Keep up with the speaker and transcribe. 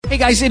Hey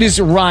guys, it is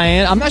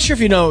Ryan. I'm not sure if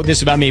you know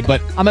this about me, but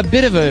I'm a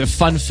bit of a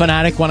fun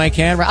fanatic when I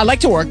can. I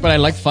like to work, but I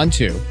like fun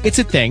too. It's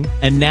a thing.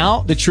 And now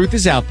the truth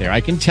is out there.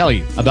 I can tell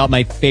you about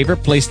my favorite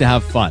place to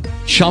have fun.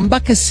 Chumba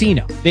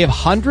Casino. They have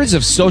hundreds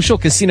of social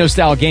casino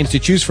style games to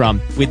choose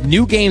from with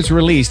new games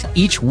released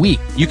each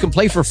week. You can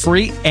play for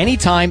free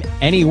anytime,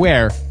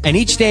 anywhere. And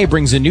each day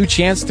brings a new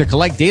chance to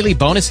collect daily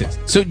bonuses.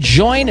 So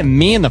join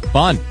me in the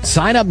fun.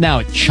 Sign up now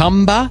at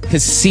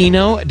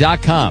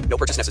ChumbaCasino.com. No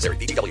purchase necessary.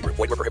 VGW Group.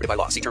 Void where prohibited by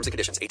law. See terms and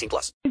conditions.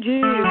 18+.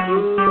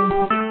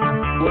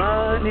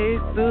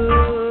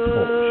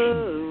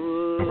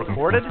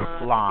 Recorded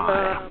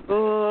live.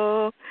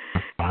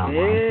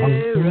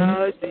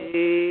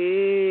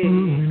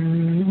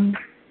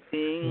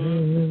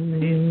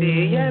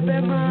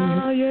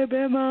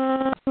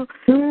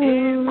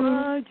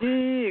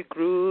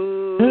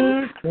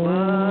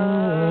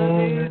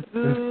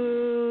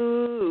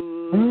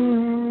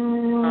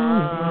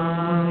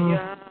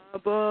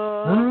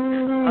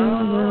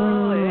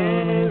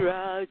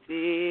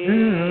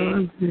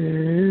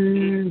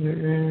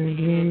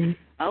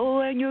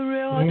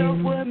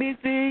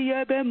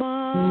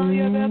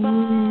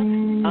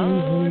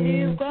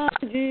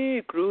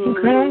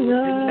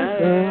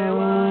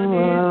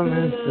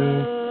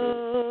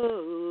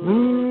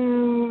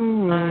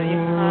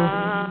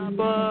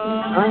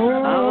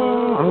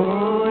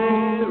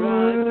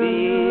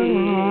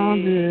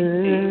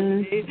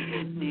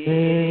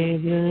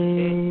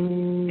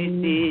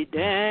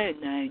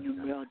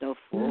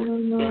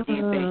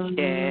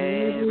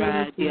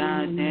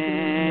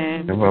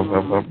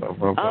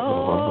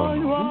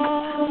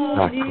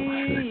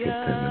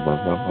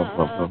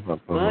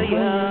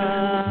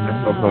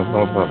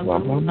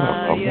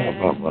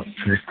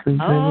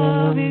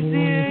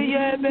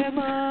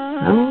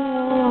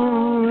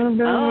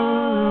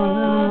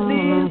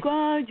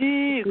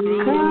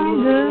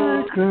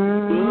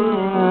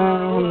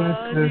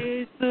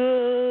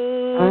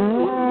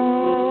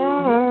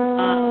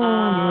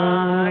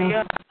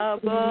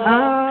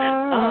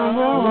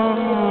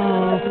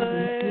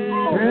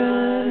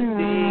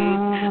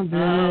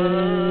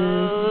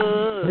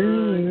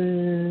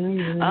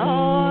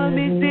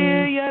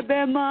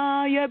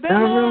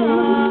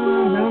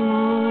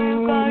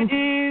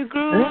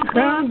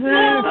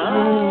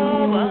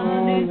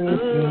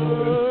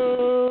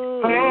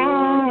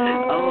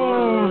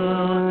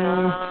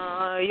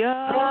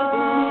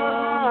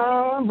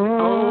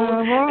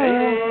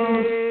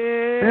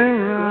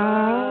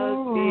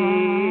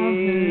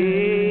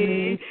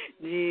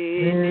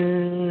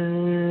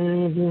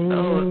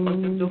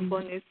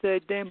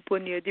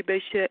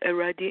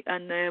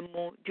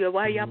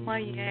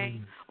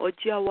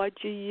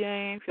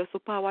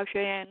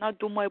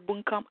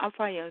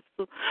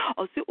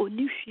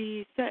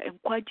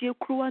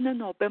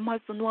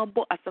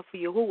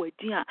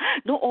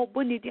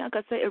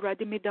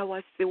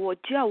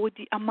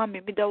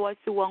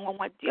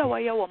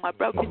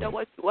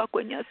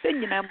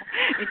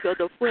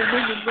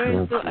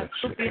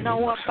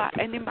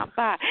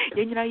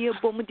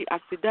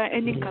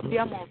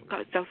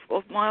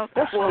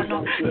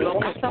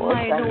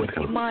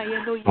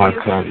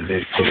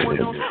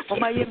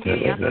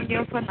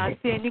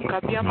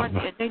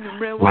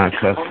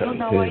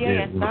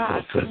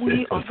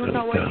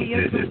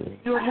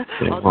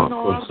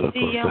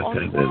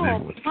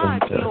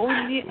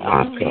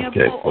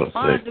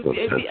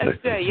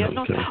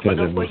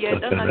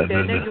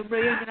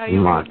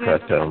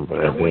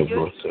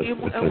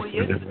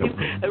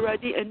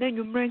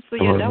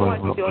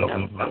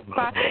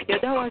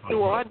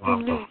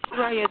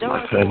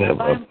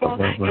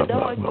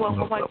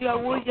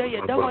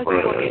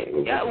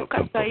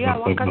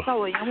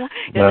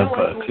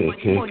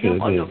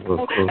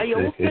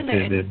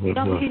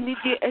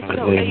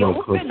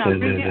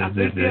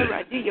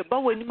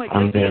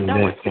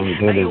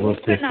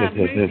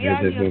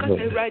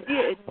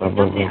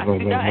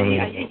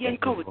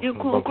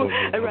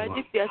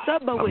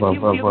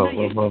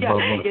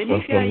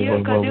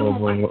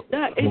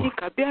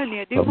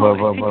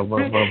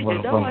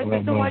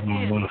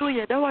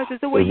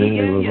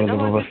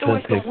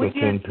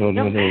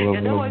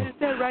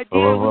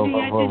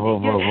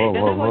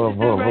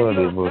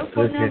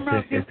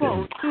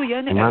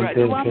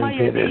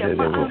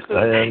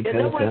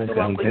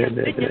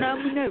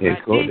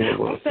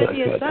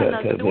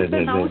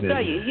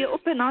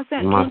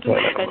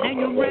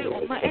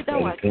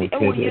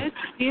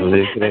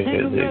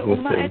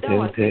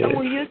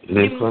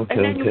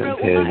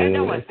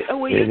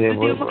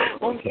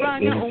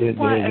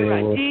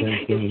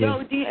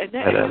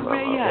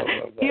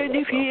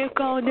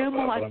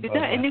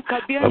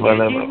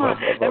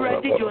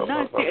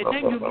 Jonasi, and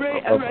then you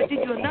pray, Eradi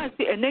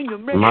Jonasi, and then you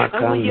pray,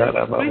 Masura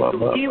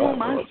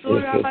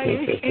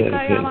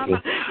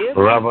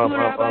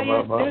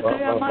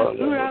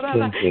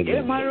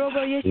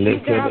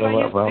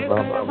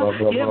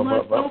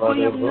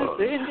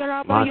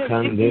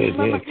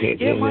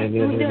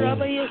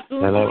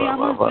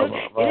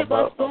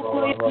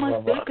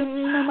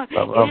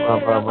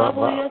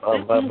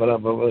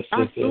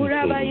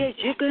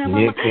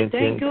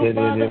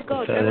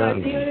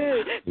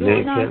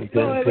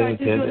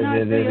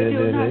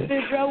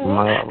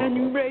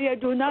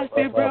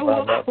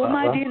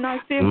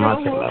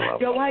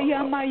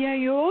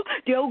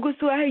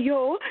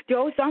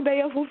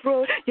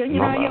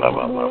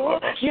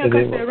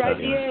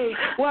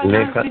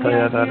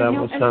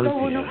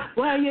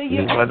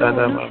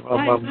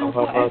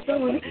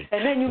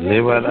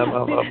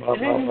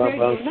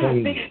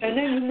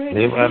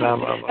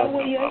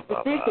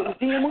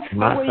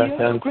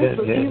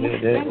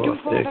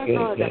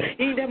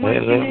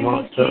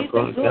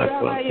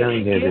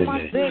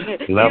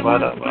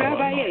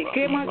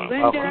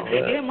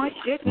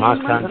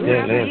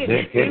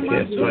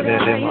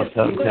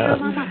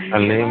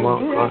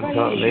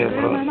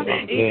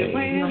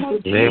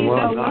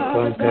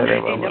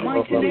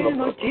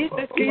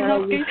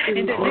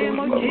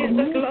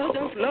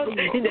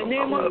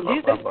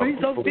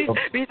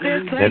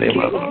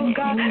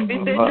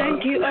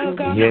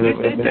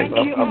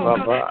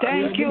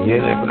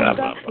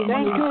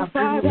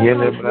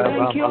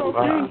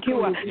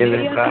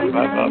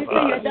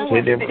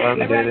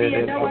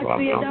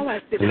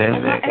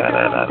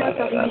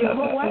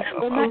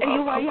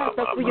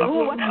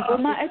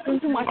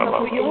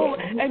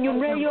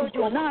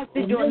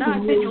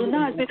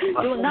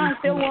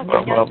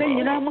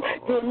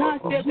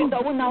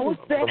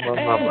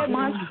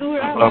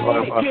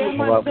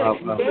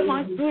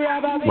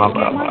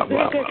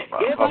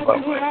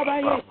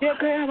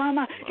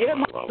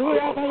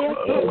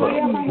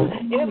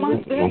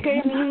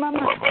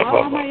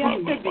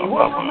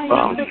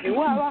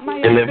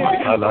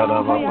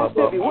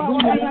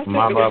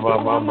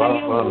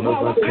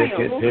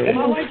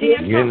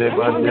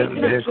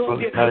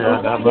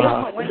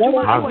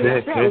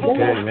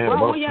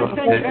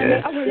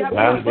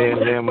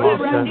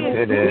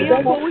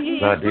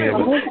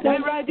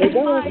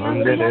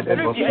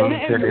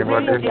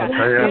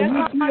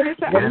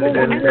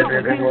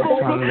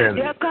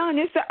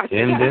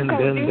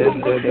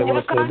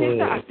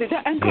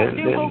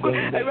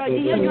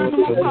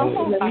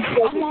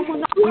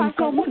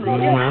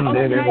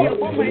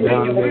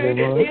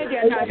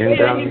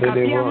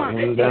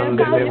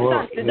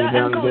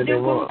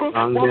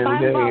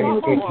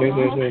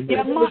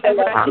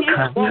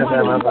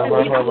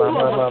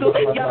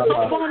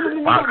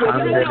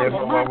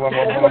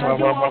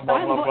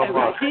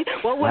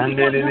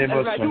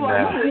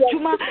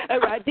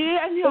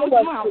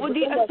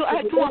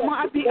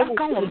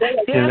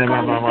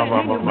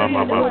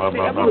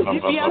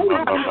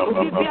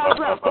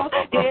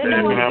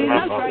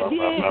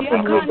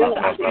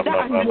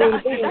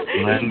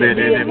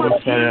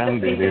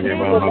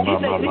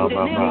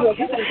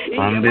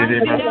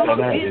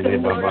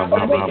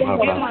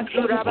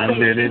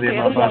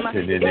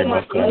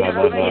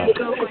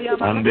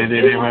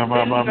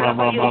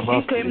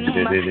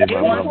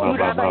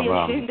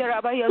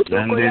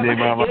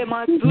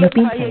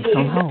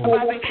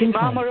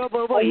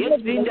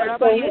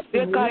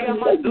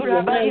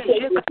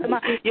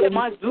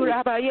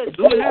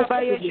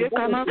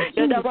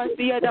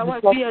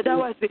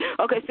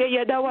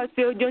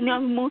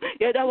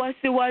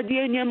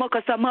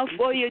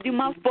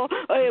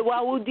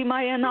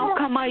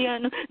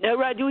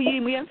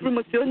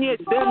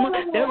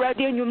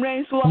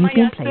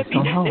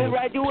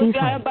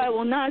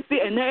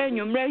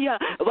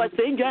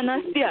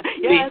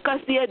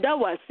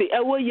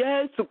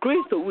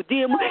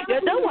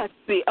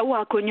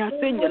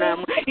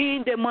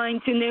in the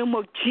mighty name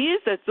of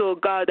Jesus, oh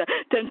God.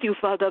 Thank you,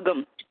 Father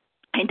God.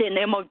 In the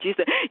name of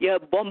Jesus, ya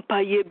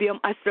bompa ye biam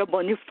asra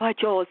boni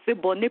facha o se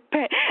boni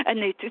pe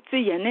ene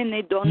titi ye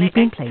ne doni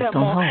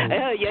extemo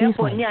ya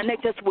boni ane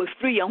just we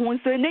free ya hun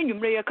se ne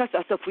nyumre ya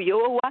kasa safu ye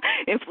wa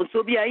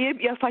enfuso bia ye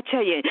bia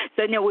facha ye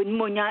se ne we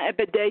monya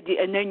ebedadi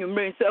ene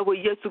nyumre se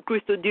we Yesu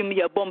Kristo dim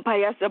ya bompa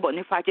ya asra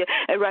boni facha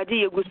erade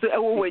ye gusu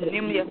ewo we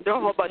nim ye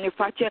dro boni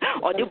facha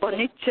o de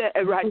boni che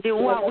erade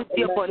wa wo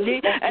de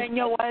boni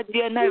enya wa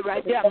de na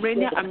erade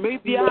amreni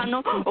amrebia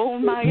no o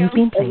ma ya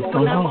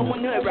na mo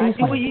no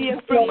erade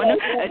we from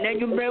and then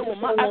you bring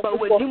woman about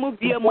with him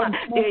be a man.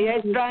 They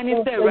are trying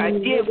to say, right,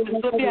 dear,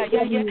 so be a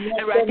radio,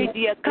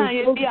 dear,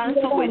 can't be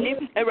answer with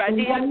him, a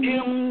radio,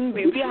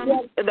 baby,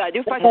 a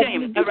radio for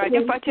shame, a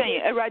radio for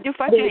shame, a radio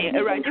for shame,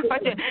 a radio for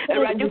shame, a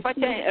radio for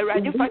shame, a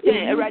radio for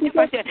shame, a radio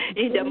for shame.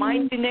 In the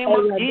mighty name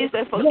of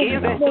Jesus,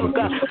 forgive us, oh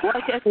God.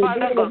 Watch us,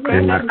 Father, God,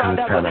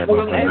 Father,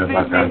 from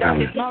everything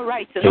that is not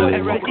right, so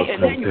a radio,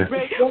 and then you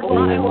pray, oh,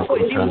 I will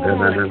with him,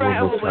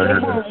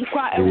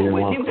 cry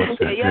with him,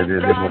 they are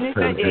trying to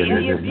say,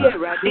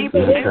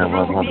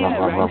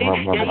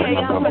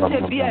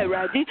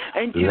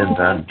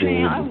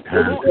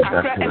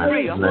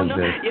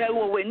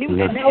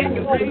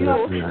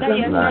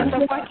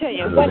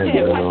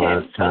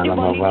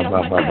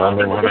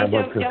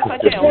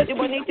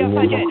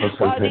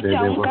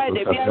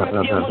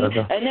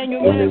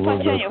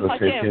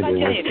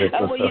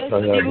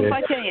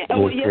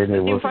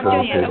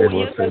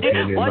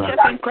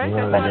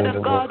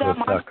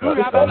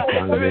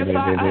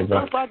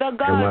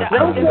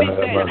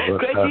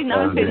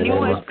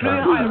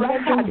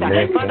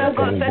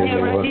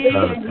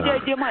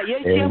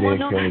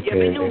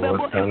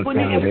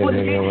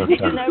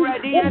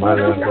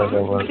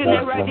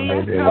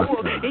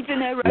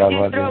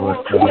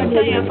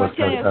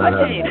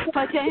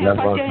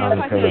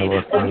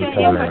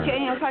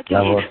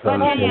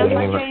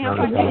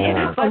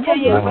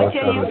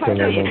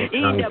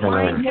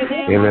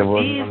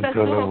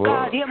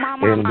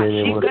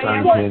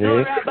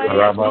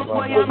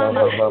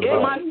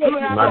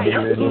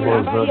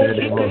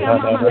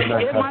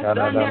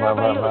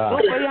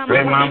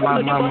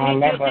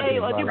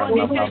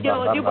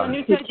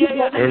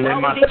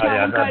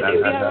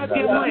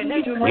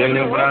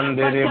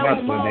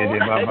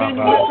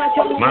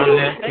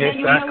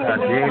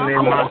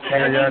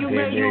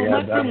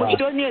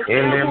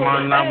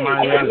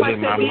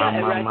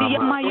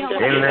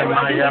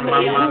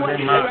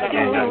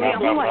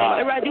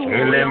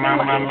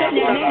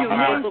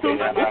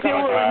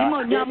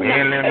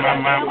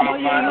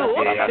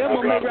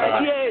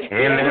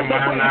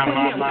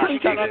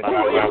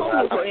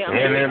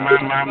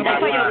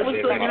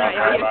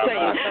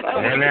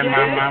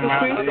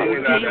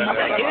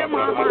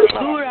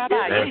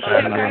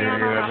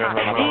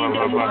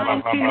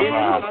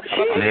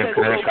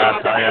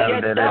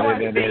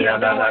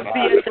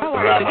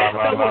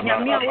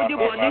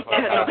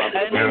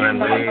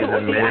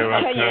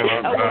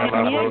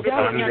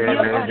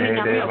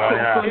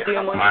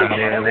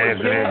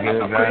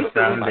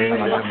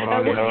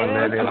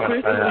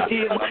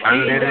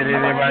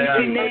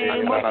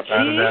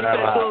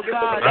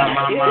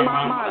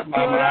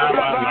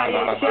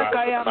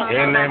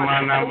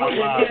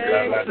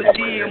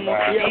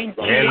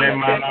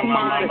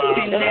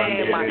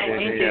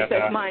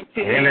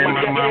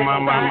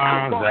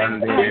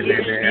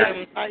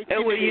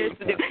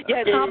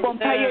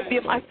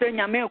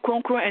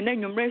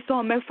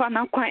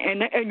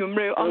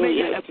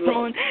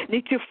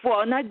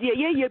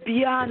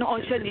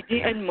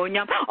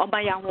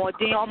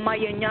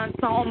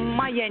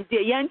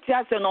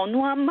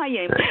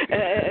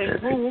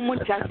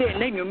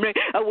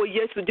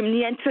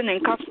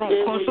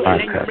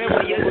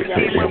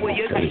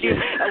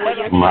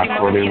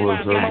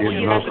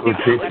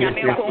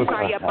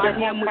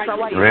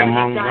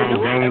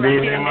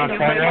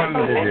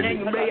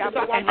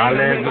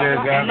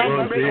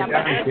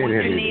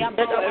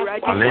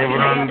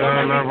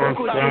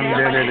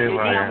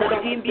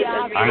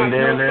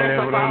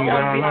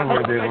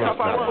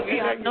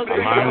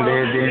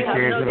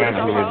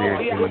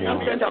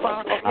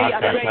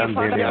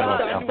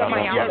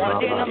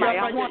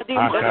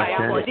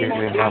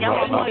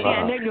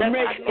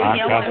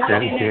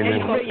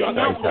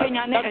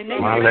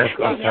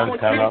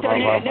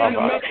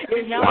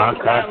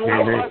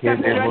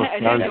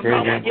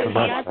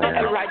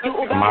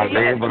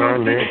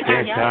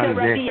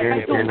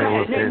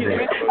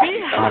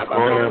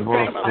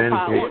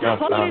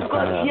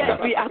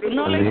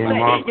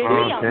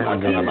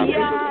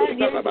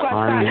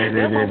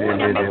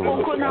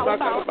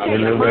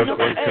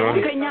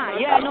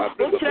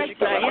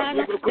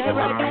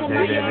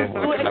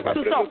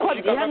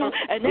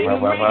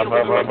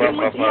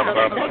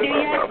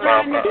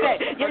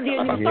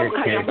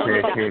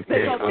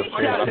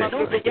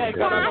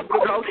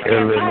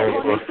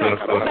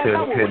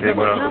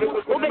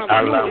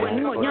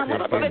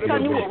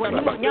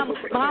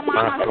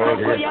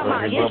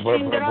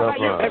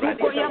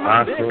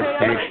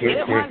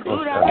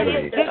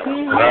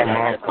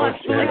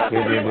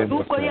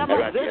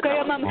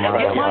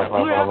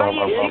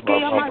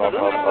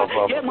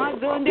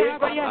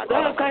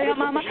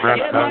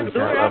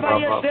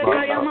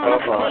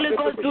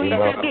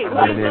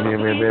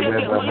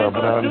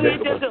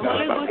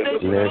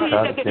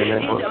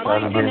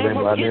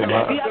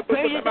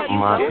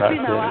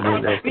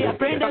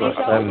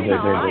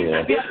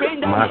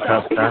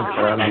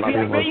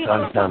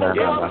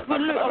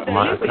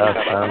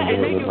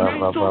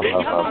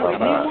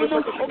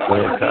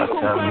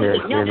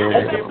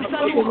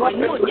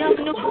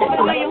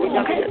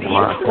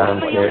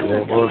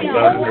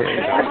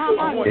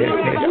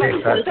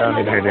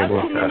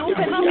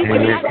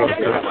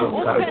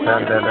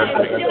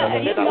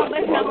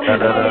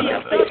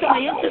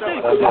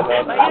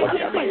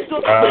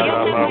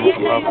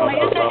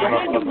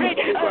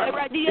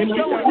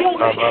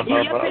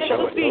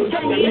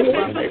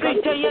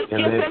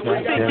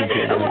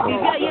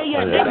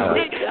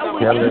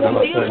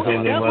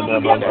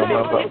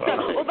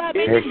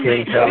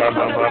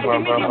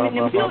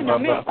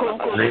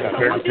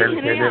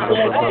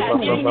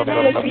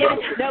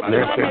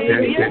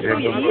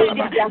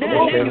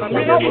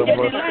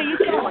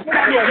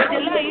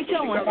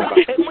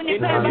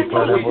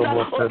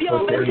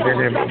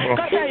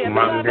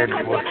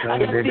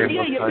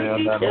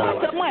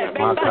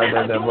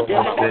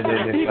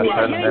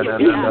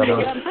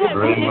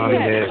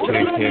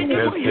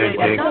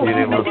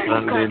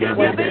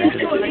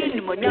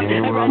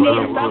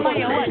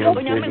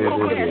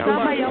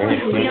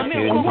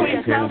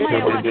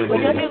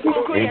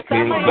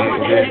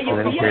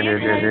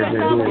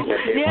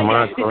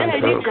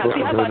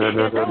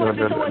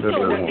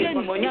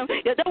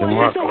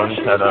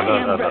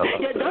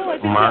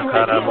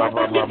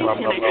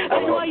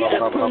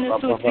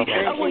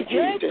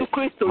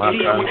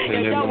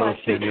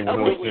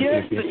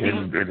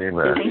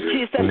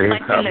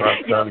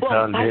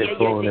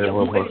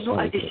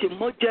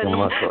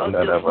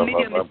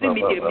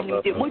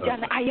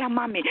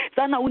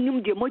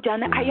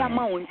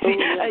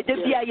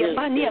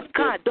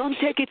 Don't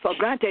take it for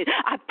granted.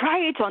 I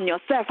pray it on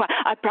yourself.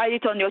 I pray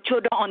it on your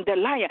children, on the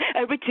lion.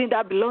 Everything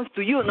that belongs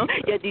to you, no.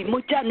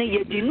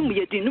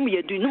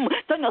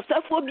 Turn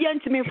yourself for be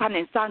to me fan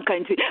and san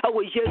country. I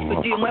will use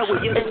to do my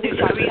will use to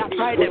Sharia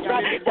pride the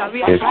brand,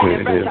 Sharia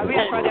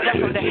pride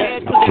from the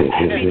head to the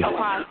feet of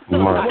our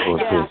soul.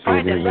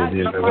 Pride the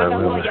brand of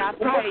our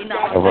pride in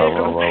our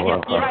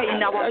bedroom, pride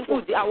in our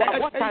food, our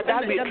water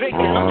that we drink.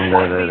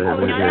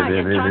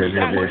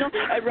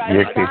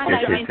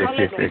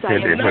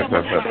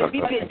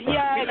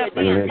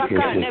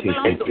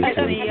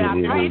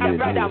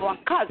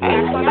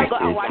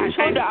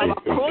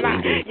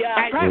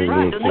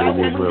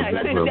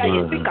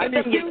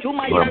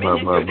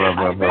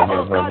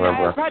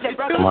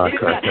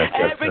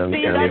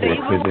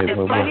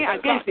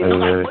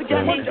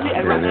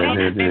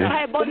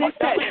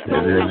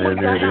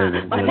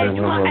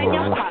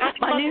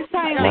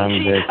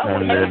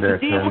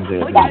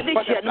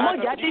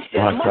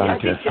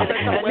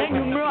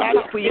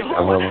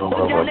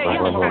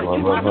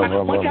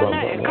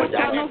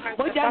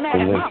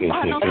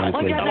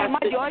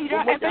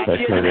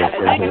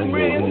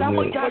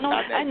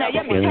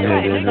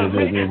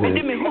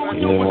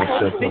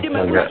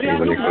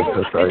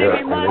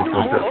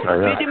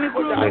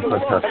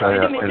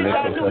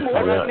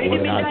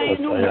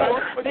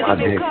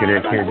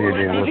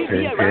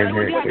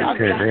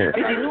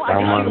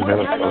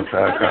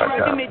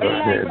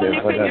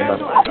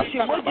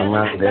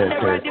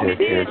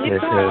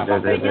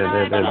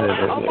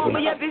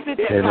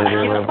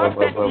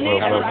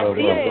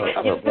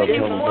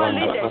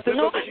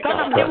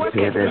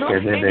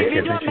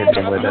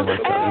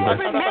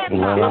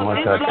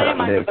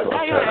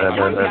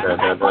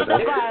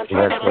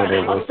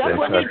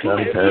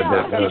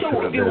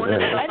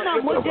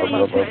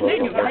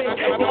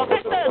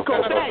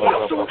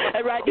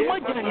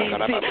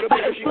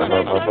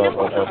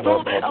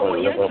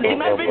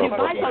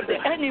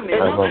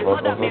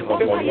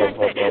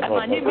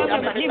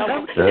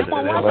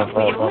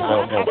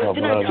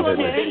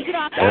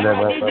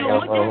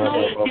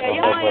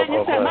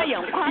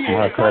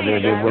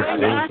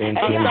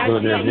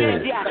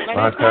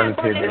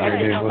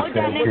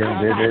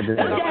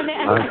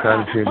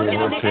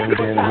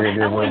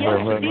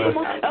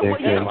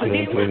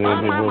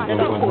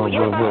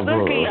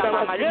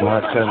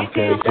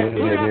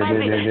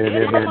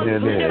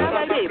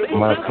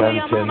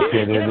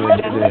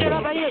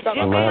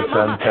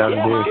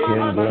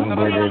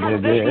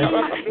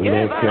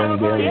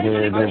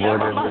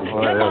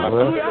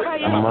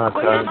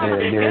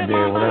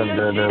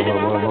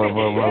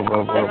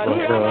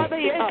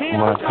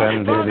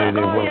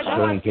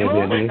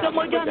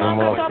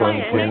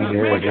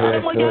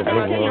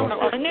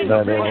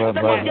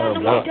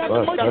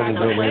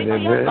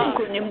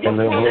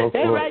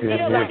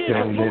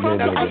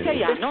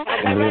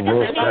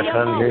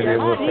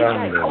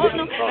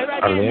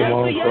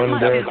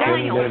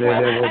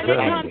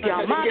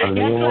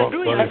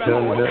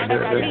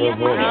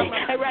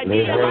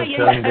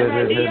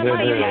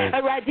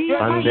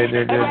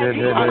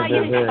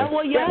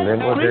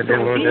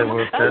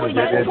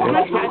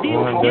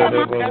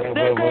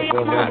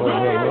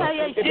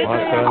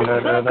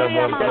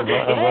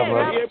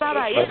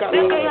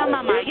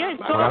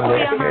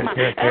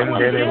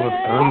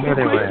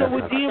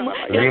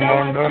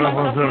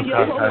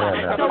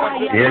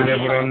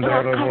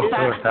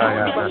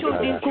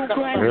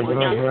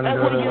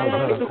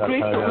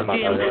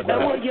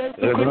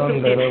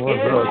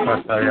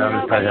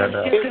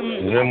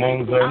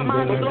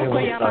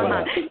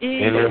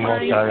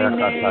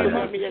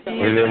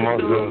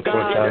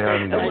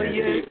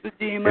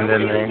 In the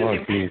name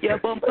of Jesus.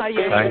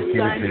 Thank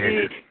you,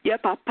 Jesus. Yeah,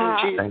 Papa.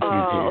 Thank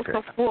you,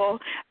 Jesus. For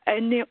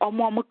any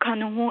omo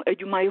kanu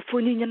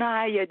adwumayefo ni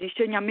nyina ye de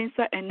hye nyame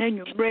nsa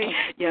enanwumre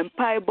ye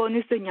mpai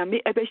bonus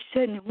nyame ebe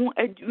hye ne hu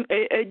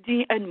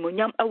adin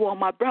anmonyam ewo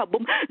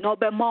mabrabom na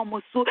obema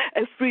mo so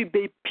afri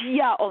be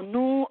pia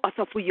onu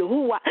asafo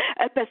Yehowa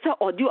epese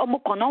odi omo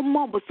kono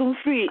mo so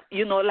free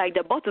like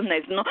the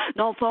bottlenecks,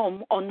 no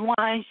from on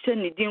one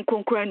shen din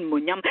concurrent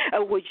munyam,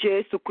 which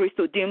is to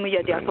Christo dim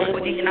ya dia so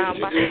wodi na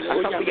ba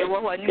asafu ye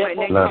wo ni my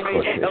name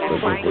oh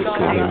my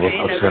God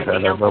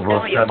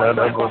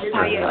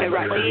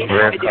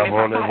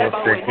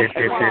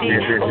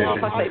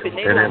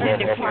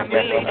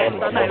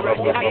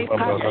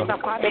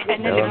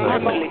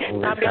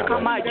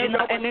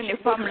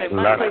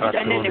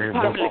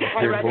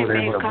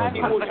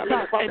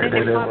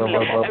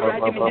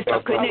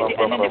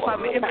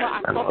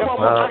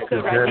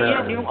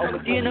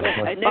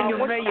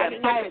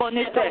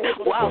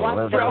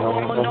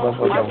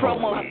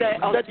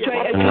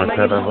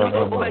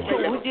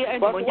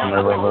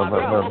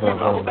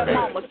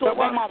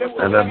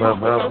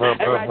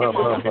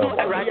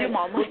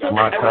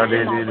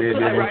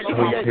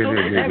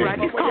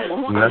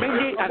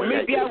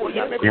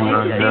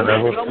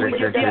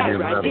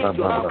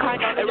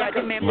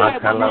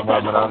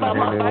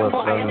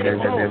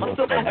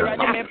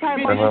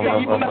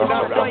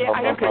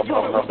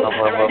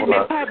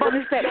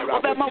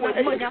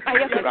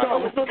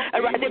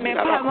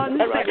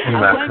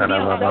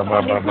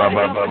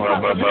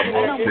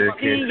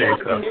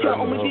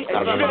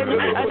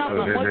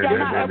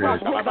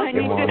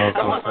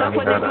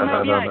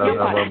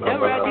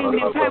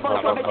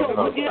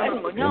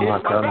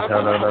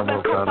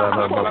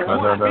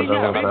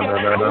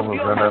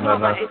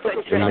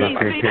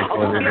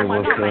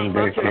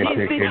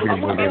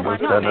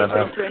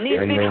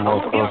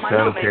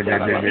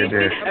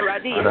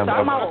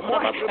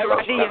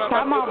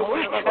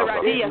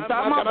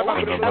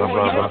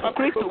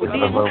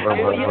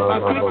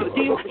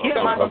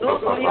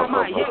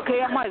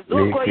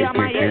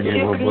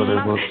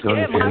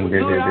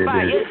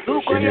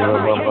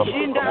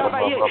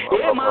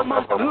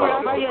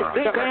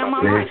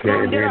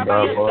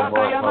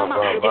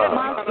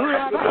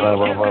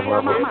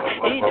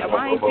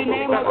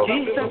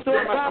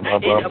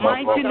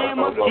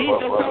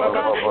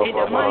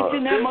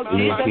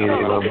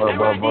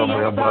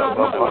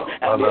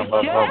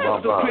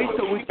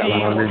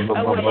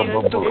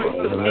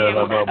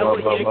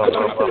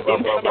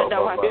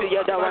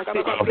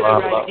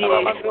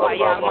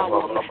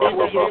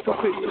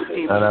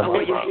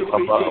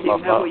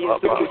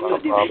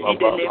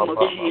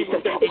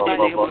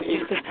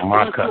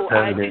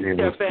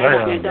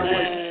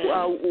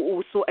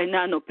also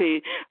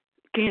Enanope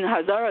King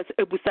Hazarus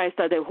Ebusai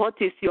said, what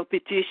is your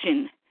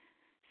petition?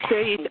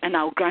 Say it and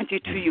I'll grant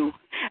it to you.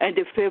 And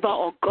the favor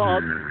of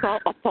God fell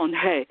upon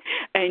her.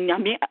 And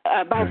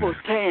Bible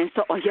says,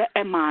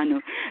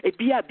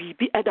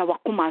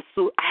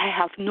 I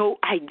have no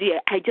idea.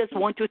 I just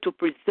want you to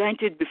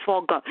present it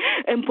before God.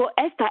 And for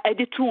Esther,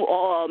 editu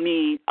or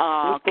me,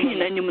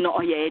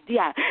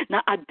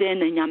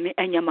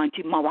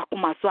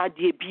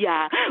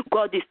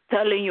 God is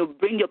telling you,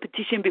 bring your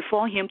petition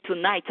before Him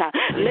tonight.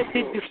 Let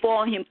it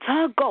before Him.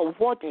 Tell God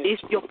what is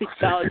your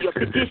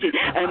petition,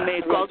 and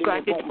may God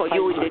grant it for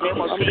you in the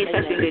name of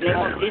Jesus. In the name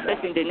of Jesus,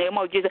 in the name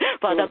of Jesus.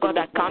 Father God,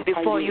 I come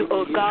before you,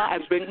 oh God. I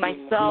bring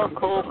myself,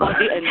 oh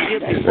body and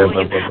spirit before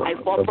you. I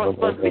fall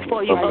prostrate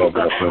before you, oh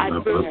God. I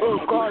pray, oh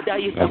God,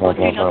 that you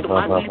continue to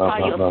magnify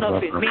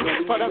yourself in me.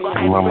 Father God,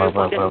 I pray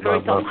for the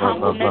spirit of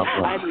humbleness.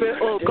 I pray,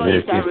 oh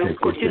God, that you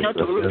continue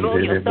to reveal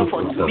yourself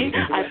unto me.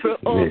 I pray,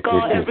 oh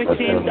God,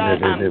 everything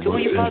that I'm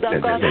doing, Father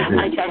God,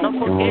 I shall not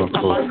forget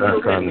about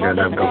you,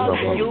 Father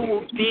God. You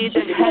will be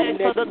the head,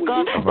 Father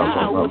God, that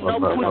I will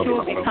not put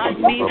you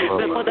behind me,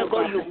 but Father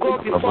God, you go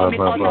before me,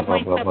 order my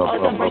steps,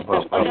 Father God,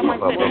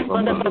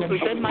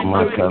 present my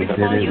spirit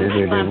before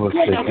you, my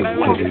prayer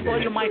before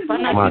you, my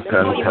finances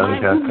before you, my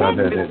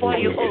work before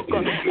you, oh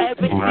God.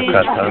 Everything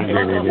that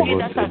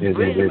has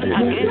risen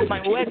against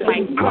my work, my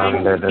crime,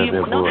 I pray,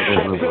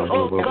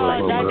 oh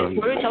God, that the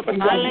spirit of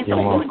silence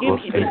upon him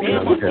in the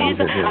name of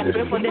Jesus. I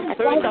pray for the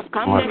spirit of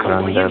calmness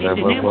upon him in the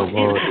name of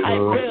Jesus. I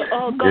pray,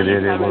 oh God, you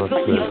shall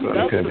reveal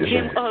yourself to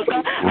him, oh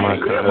God. I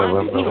pray,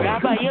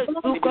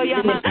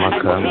 my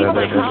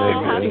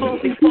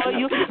heart before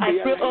you. I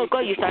pray, oh God,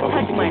 you shall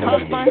touch my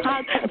husband's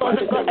heart,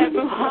 Father God,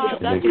 every heart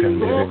that is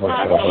so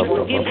hard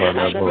for him.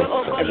 I pray,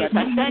 oh God, you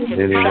shall send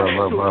his heart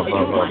to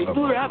you.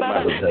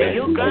 May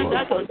you grant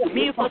that unto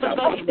me, Father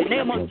God, in the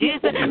name of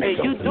Jesus. May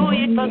you do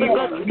it, Father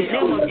God, in the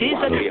name of Jesus.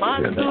 In the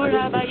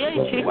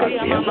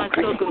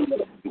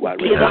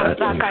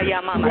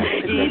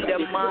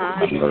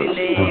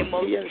name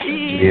of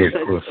Jesus,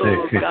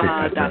 oh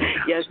God.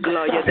 Yes,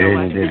 Lord, yes,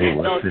 Lord.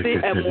 Now, say,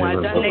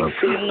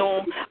 next, you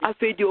know, I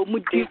feel the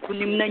Omudi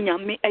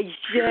Kunimnanyami a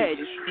year,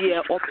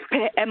 dear, or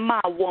pay a ma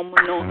woman,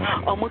 no,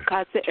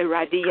 Omukase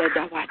Eradia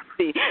that was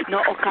say, no,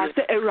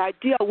 Okase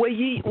Eradia, where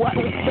ye what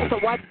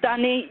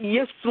Danny,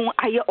 yes, soon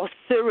I or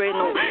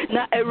Sereno,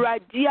 na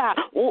Eradia,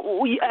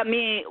 I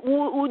mean,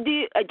 would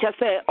just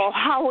say, or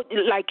how,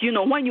 like, you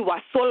know, when you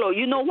are solo,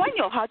 you know, when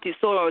your heart is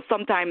solo,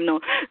 sometimes, no,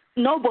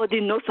 nobody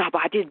knows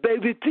about it,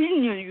 but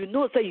within you, you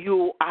know that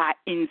you are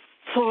in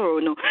sorrow,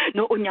 no,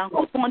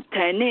 Onyankopon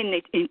turning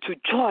it into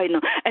joy, no,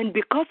 and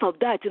because of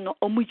that, you know,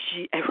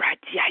 Omuchi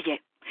Eradia,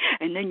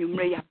 and then you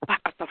may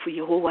back for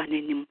Yehovah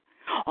name.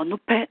 ono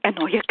pe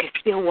eno ye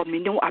kese wo me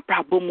ne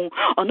abrabomu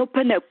ono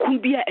pe na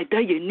kumbia eda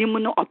ye nim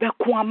no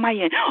obeko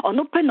amaye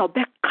ono pe na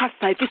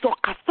obekasa ifi so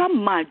kasa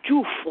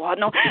majufo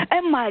no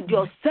e ma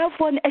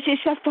yourself on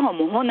ehhehia fa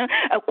mo ho no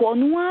ekwo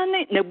no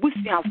ane na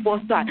busiafo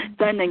sa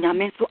na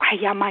nyame so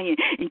ayamaye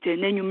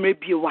intenenumre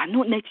bio wa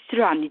no na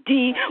chira ne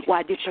din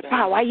wa de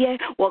pepa wa ye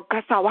wa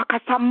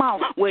kasa ma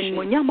when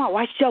monyama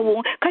wa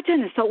hyewo ka je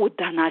ne so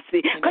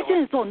wodanase ka je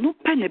ne so no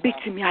pe na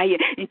betimi aye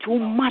into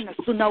man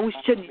so na wo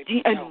hye ne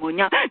din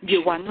enmonya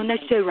bio wa no na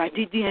hye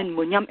radi din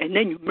enmonyam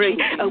enenumre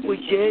ewo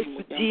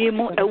Yesu din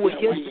mo ewo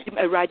Yesu din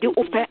erade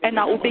ope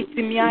na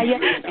obetimi aye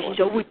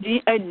hye wo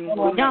din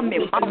enmonyam me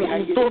ma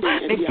so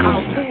me ka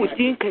wo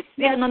din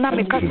kese no na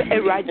me ka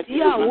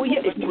erade a wo ye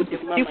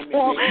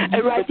ekudifo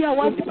erade a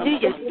wa di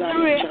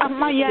yesre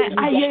amaye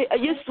aye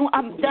Yesu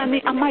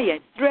amdani amaye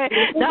dre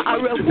na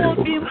arefo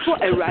bi fo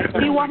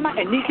erade wa ma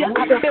enige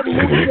abemu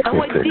na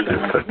wadi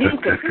din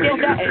kese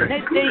da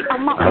enede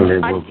ama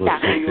acha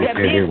ya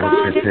me ka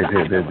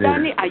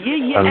dani aye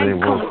ye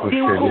enko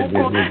din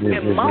ko me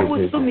ma wo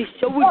so mi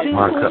show din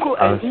ko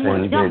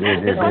enmunya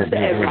because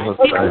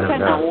erade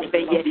na wo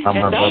beye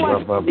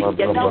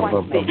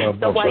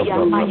da wa ya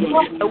maye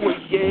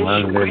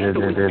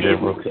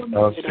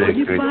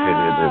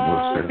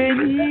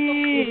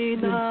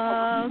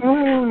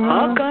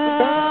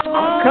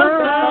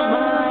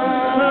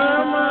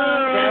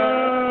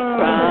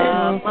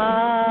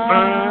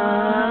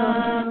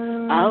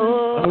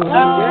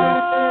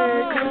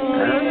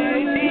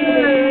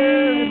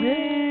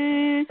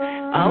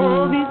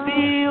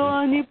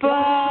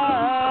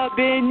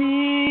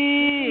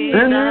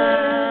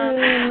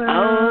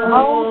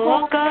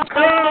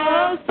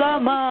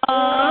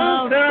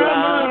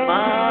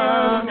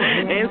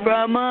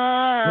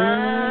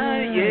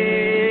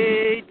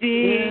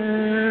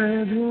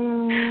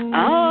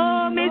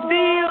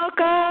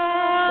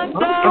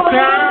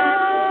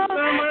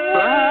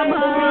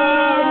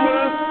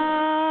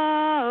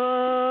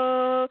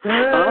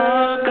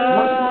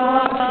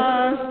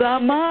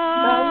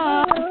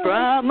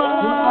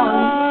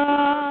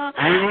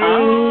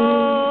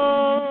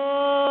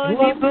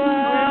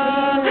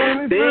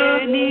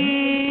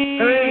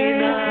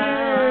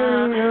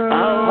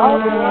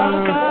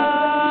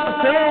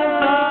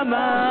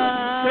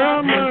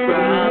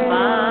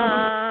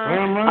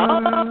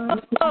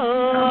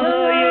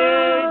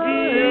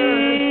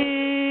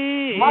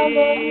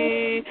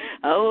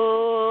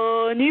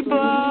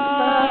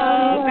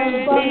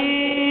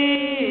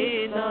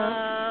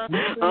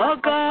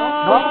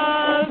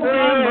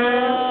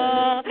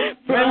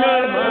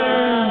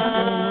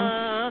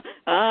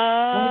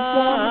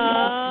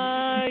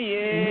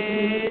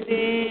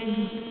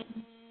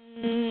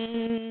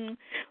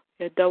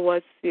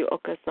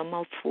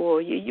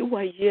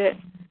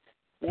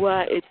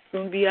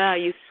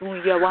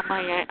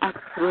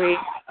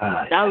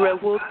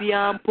ewo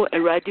Biampo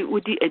eradi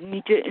udi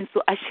enije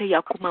enso ahye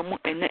yakoma mu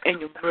ene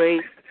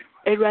enyumre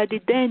eradi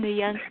den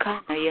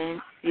yanka na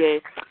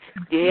yensie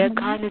de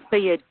kan se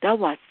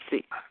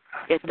yedawase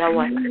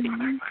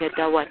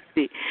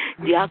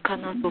de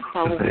akana so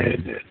fawo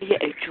ye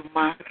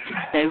adwuma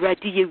na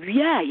eradi ye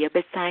wia ye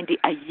besan de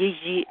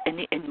ayeyi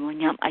ene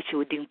enonyam ahye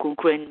odin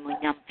konkro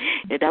enonyam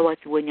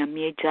yedawase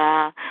wonyame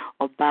eja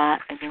oba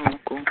ene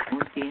konkro.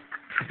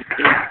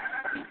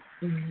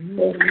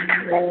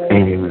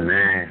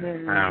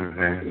 Amen.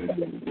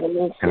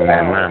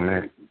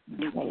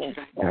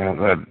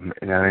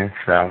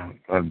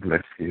 God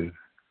bless you.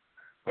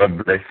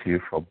 God bless you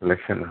for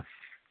blessing us.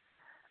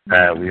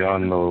 We all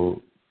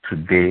know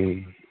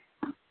today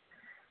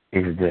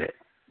is the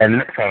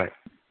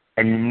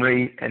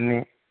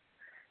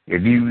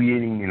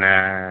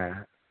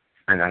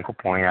and Uncle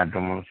Poya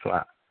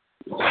Domonswa,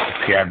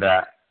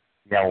 Fiada,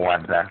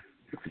 Yawada,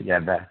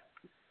 Fiada.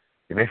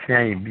 If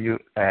I you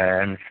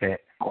say,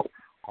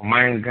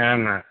 Oman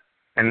Ghana,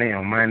 and then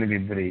Oman be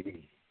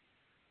brave.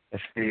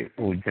 Say,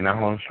 oh,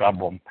 Jenahon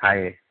Swabon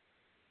Pie,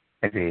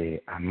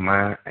 a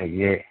man a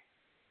year,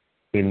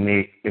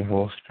 in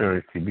evil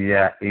spirit to be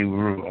a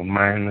rule of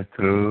mine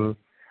through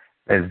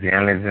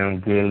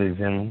lesbianism,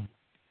 gayism,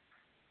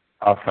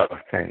 all sorts of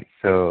things.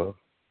 So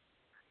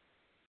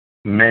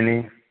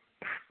many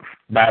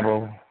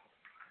Bible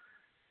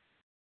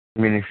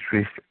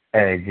ministries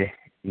urge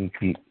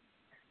include.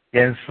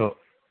 Yes, so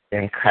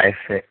in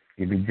Kaise,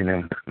 you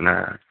begin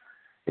now.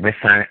 You be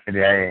signed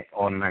the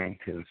all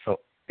 19, so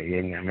the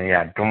young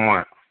man, don't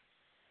want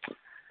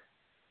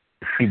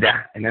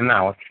feeder, and then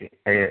I watch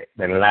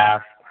the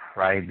last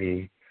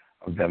Friday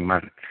of the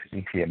month.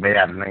 If you be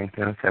at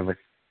 1970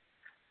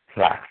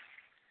 plus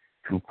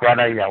to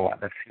quarter yawa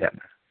the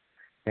theater,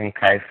 then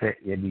Kaise,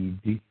 you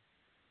be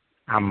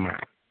Amma,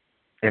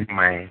 in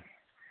my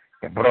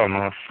brown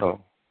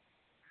also.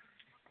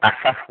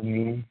 Asa for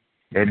me.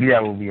 The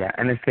idea will be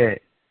and it said,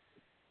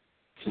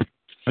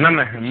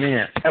 Nana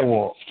Hamia,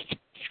 ewo,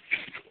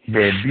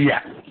 the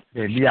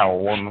idea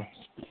one.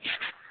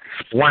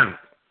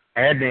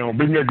 I had the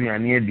Obinia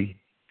Dianedi,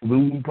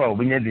 Boompa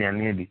Obinia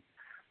Dianedi.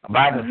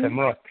 About the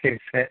similar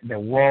text said the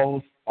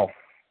walls of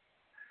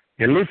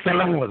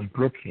Jerusalem was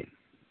broken,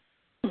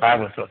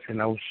 Bible says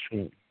now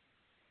soon.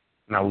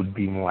 Now would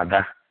be more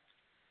that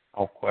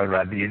or quite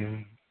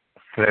radiant,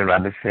 fair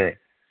rather say,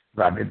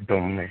 rather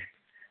dumb.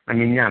 I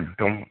mean, yeah,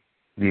 dumb.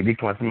 The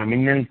because my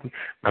meaning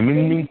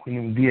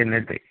couldn't be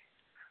another.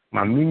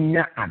 My meaning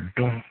are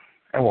dumb.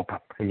 I will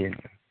papa.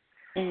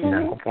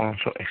 And upon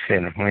so a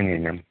share of money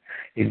in them.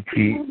 In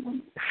tea,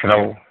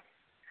 slow.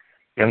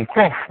 Young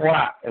crop for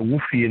a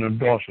woofy in a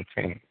door so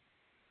thing.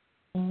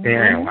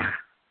 There,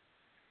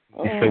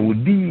 it's a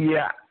would be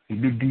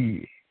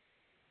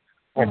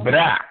or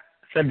bra.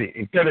 Said it,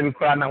 in telling me,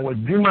 was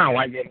Juma,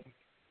 why you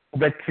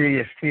bet 3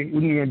 years,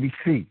 wouldn't be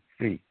free.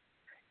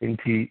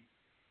 Into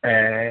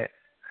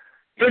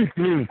yen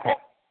to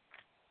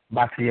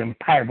but the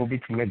empire will be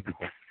to make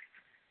because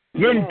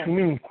yen to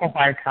me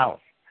White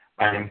House,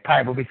 but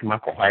empire will be to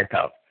make White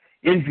House.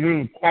 Yen to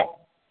me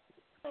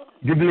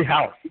Jubilee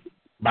House,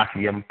 but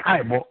the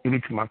empire will be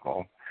to make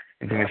all.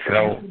 Into the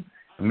slow,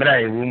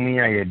 Mray,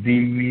 Rumia, a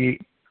DV,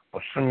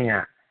 or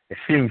Sumia, a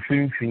same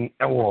thing,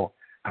 a war,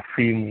 a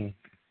film.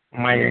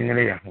 My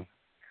young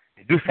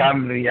do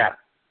some rea,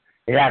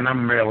 a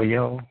number of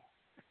you.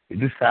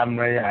 Do some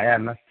rea, I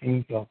am not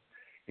thinking.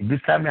 Do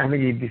some I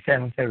may be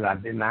sent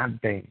rather than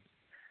thing.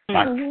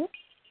 But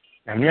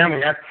I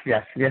mean,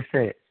 yes,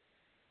 say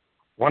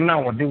 1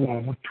 hour they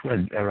won't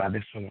to a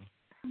rather soon.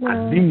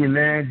 I didn't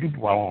know deep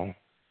one.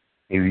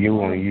 If you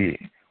want ye,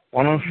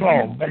 one on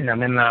shore,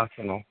 Benjamin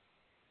Arsenal,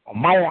 or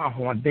Mawa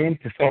who are dame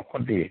to so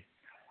for day.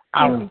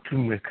 Out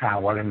to the car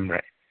while I'm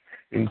ready.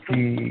 In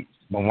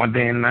but one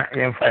day na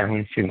em fa ho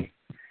nchim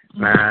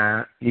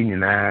na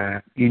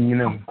yinyina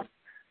yinyinam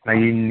na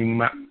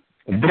yinima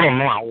bro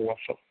no awo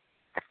so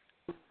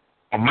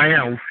o man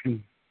a ofi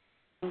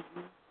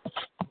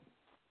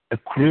a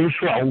cruise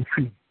a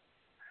ofi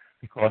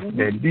because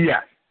the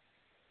dia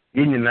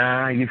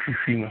yinyina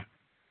yififi no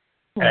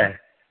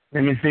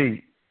let me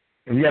say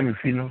we am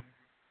fi no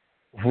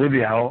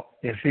vodi a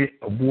you say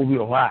obo bi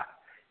o ha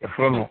e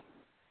fro no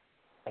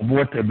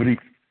obo tabri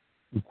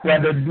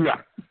ikwada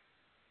dua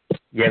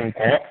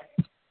yenko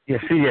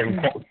yesi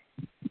yenko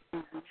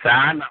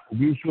sana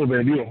obi so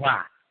be bi ho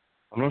a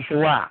ono so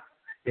wa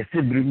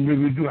yesi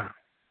brimbedu a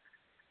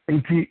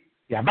enti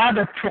ya ba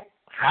da to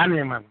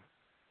sana man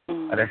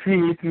ada si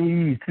yi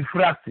ti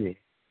frase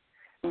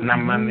na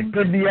man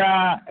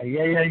pedia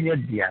ye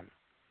dia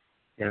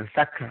yen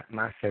saka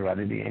na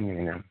serade de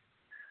enyinam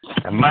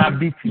na ma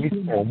bi ti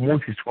o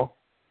Moses ho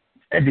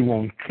e di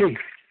won case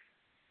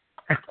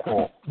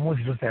eko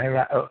Moses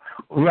era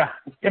ora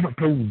e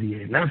papa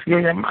wudi na so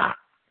ye ma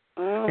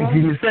if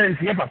you say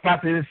ye papa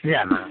say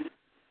ana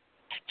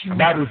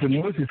Bible say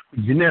Moses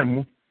kujina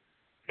mu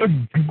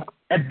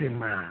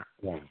edema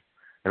won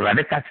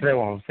erade ka kire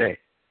won say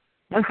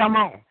won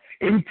kama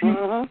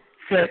enti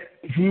say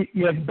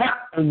ye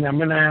ba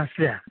onyamena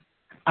ase a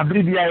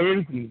abribia ye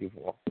nkindi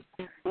fo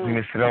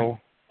misrawo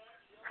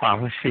fa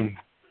ho shin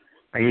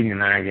ayi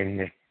nyina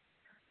ye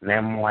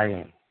na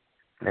moaye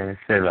na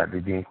sela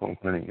de din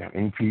konkon ya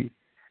enti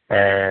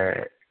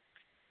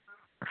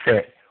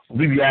say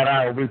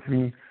bibiara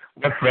obetini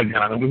what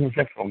program we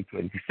have from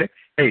 26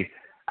 I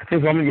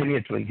think from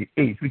year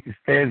 28 which is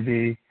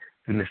Thursday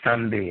to the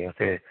Sunday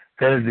okay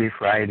Thursday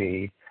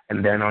Friday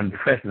and then on the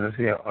first and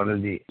the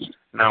already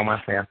now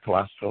my say to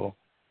us so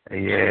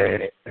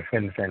the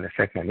first and the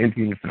second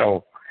into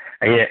so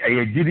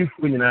a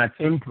beautiful in our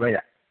team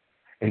prayer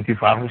into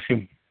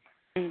Fahushim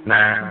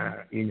na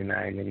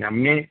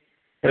me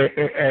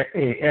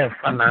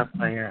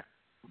fana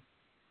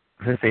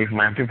say if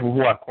my people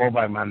who are called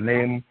by my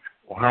name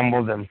will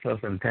humble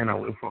themselves and turn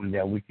away from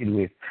their wicked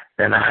ways,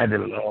 then I, the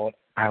Lord,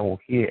 I will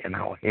hear and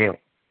I will heal.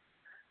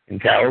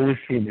 And I always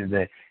say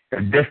that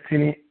the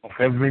destiny of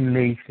every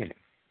nation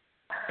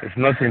is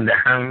not in the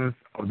hands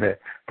of the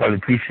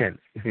politicians,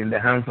 it's in the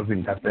hands of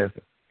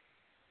intercessors.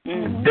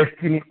 The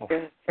destiny of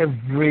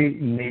every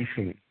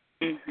nation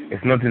is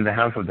not in the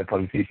hands of the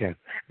politicians.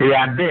 They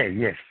are there,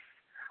 yes,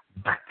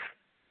 but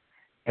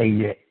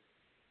the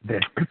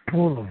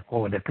people of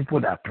God, the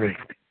people that pray,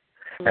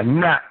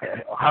 and not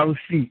how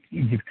see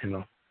Egypt, you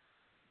know.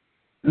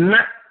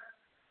 Not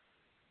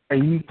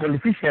a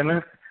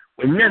politician,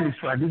 when you are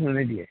so I didn't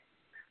idea.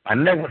 I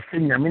never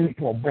seen a minute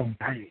for bomb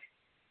pie.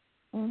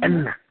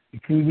 And now,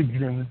 it's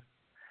in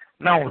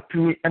now to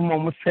me, a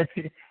moment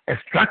setting a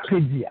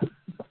strategy,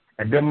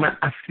 and then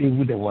I see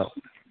with the world.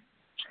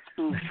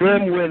 The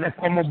same way they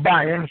come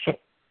by, and so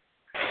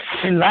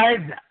in life,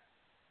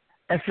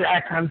 I say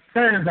I can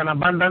sense an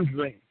abundant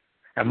rain.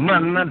 A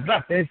man not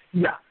that is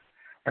here.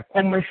 A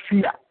commerce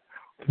here.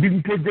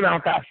 Didn't take it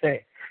out. I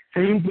say,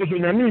 saying,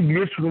 pushing a new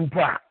yes room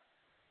part.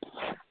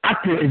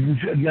 After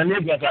your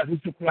neighbors are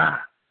to cry.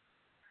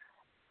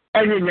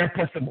 Any way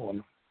possible.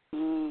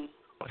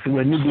 So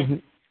when you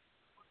do,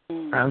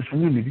 I'm so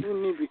really.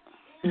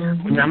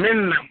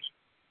 Namen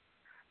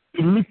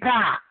in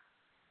Nipa,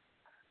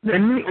 the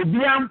new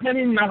Obiam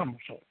penny now.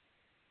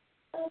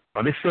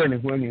 But this one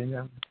is when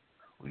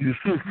you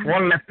see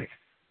 4 lepers.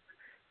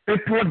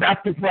 People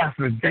that people have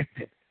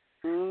rejected.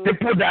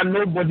 People that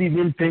nobody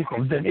even think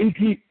of them.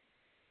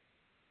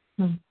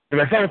 The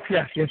result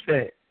here, she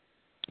said,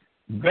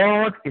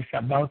 God is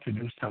about to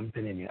do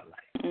something in your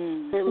life.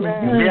 You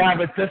may have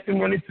a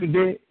testimony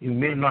today, you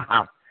may not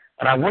have.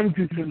 But I want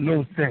you to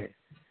know, say,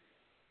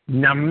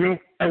 Nyame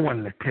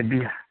ewan the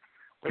tebia,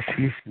 where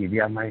she is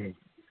media my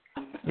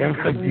young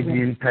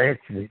Fabidi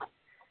entirely,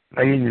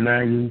 laying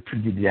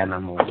into the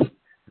animal.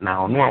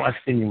 Now, no, I was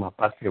saying my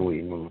pass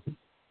away, no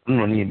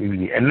need to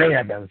be, and lay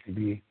a dance to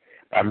be.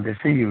 I'm the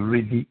say you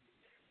ready,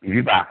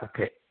 you back,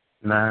 okay,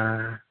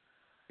 na,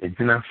 it's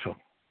not so.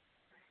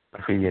 I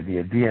say, the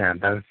idea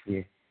and dance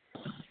here.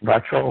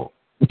 But so,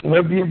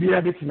 we'll be a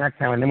bit in that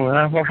time, and we'll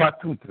have over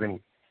 2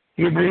 things.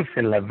 Hebrews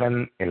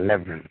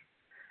 11:11.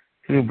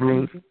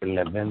 Hebrews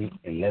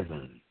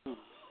 11:11.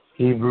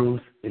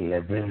 Hebrews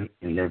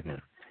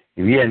 11:11.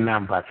 We are now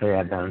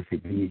battery dance to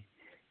be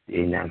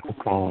in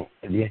Yankupon.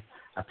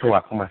 I told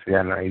a commercial,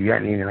 you are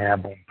in a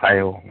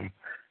bonfire.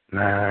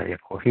 Now,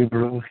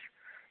 Hebrews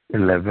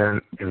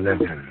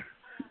 11:11.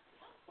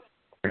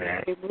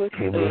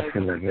 Hebrews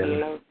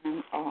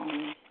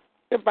 11.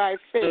 By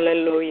faith,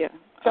 Hallelujah.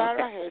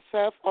 Sarah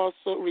herself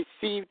also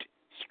received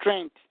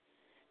strength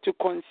to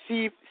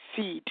conceive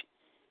seed,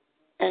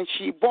 and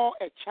she bore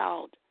a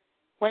child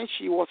when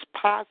she was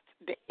past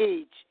the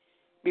age,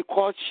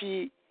 because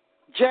she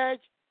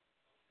judged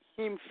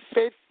him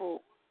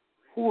faithful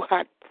who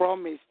had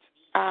promised.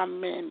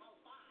 Amen.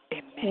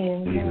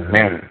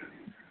 Amen.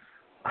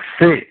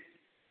 Say,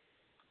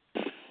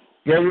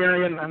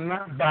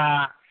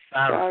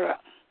 Sarah.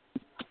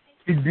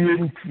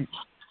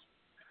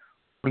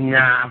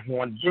 Nya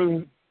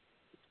hoden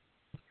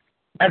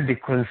at the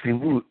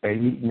consibu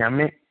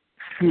nyame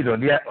seed or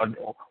there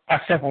or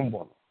second.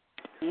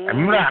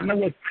 Emra na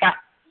we twa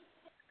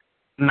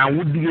na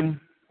wodiem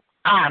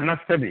na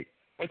sebe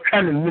e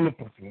twa ne mu no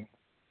poto.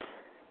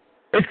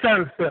 It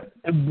sounds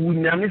ebu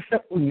nyame se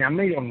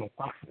onyame yo no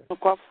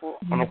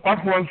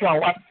kwafo nso a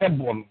wa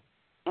sebo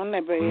no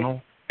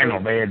no e no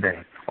be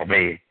there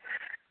obey.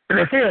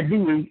 The say a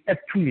ding e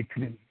tu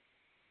itrim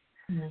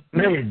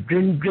na e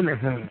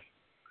dwen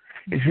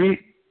you see,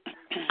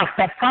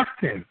 after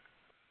fasting,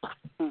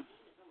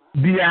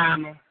 you are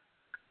now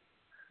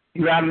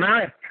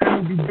a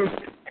candidate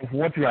of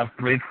what you have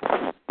prayed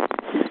for.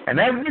 And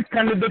every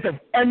candidate of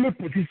any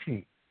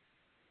position,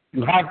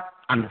 you have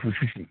an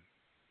position.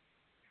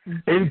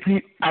 And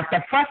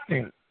after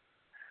fasting,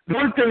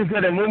 don't think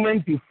that the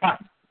moment you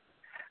fast,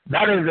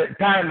 that is the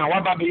time I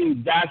want to be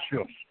in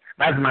Joshua.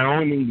 That's my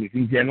own English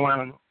in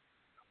January.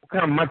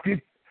 Okay, Matthew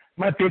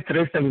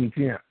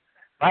 3:17.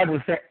 Bible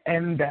says,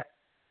 and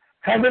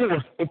heaven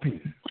was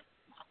open,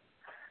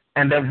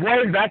 and the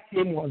voice that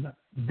came was,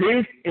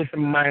 "This is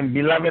my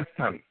beloved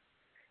Son,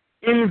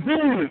 in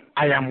whom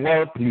I am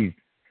well pleased."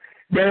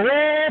 The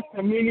whole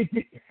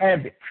community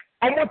heard it.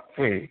 I'm not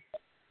saying.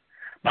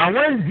 But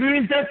when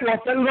Jesus was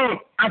alone,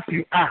 as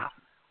you are,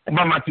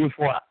 Matthew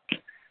 4,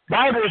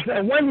 Bible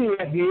says, when he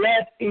was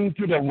led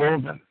into the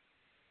wilderness,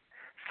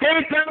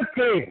 Satan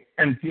came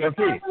and said,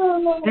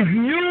 "If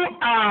you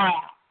are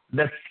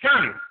the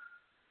Son,"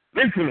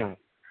 listen,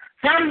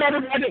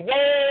 somebody had a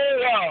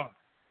whole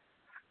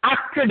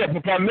after the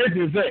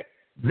proclamation say,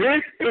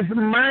 "This is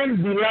my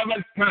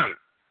beloved Son,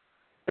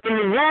 in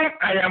whom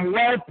I am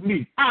well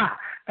pleased." A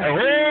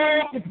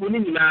whole people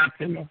in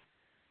nothing.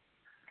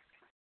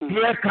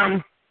 Here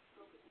comes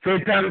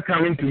Satan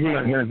coming to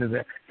him and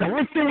says, "So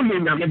what's the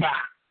name of the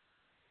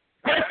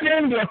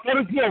question the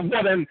authority of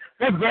God and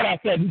what God has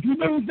said? If you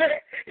don't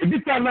say, if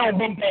this time now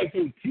one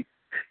person, you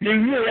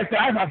hear it,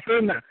 I have a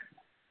friend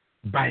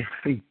by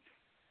faith,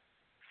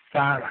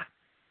 Sarah.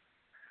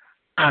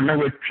 And I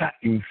will try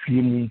in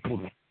feeling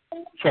poor.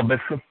 So the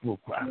first book,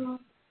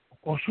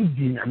 also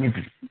dinner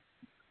maybe.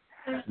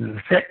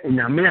 Say in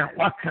a mere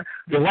what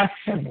the last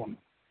 7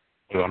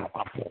 you're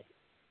not for.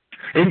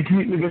 And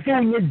the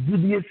same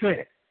did you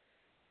say?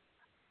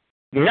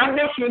 The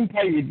youngest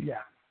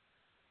empire,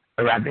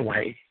 rather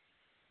way.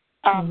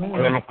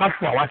 On a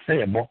passport, I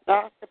say about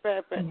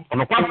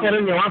on a passport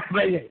in your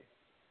prayer.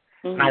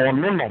 Now,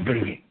 on none of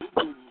the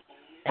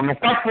on a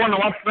passport, I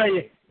was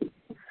praying.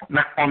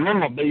 Now, on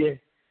none of the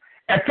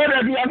a third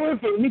of the other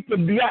say, need to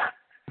be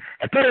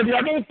a third of the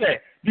other say,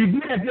 the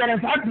beer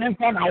is happening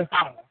for our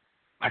house.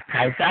 But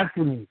I said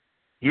to me,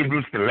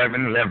 Hebrews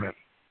 11:11.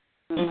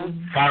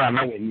 Sarah,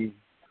 now we need.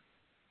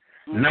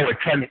 Now we're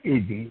trying to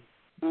aid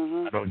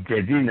about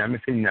Jedin,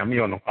 I'm saying, I'm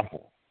on a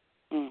couple.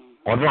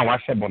 Although I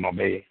was able to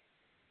obey,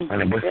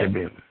 and a boss a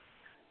bill.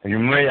 And you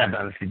may have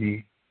done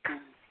CD.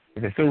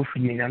 It is so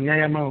free, and I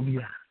am out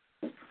here.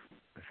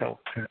 So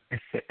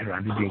it's a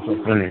rather big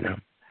complaint now.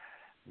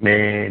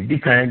 May be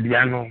kind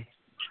piano,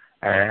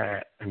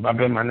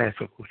 Babel Manes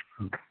of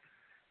school.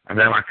 And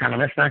then I can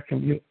understand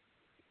you.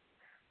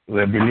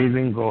 We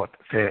believe God,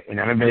 say, in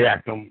a very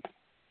atom,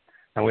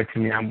 and wait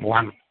me, I'm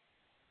one.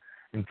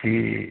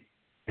 Until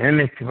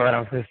any figure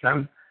of the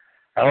sun,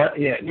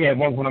 yeah,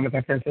 one going to make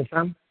a sense of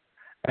some.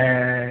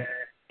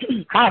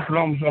 Half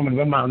long from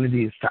the mountain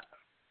is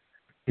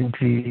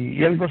into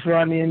young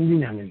Goswami and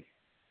Dinamin.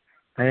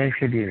 I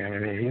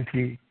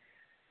actually,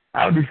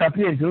 I'll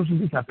disappear, those who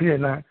disappear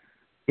now.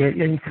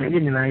 Young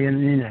Canadian and I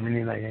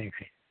am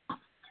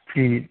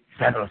See,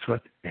 that was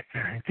what.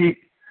 See,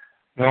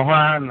 no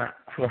one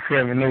for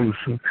frame knows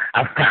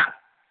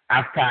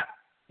after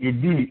you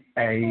did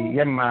a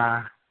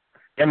yama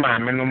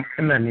minimum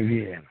and an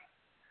evian.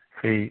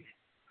 See,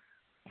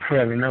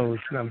 frame knows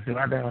something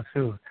other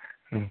so.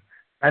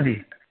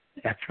 Addy,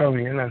 that's for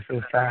me, and I'm so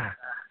sad.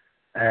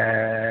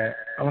 I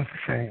want to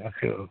say,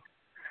 okay,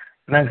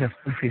 now the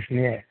school fees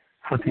near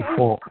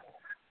 44,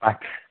 but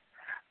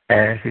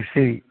as you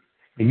see,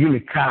 the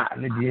unit car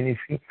and the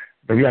anything,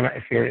 but we are not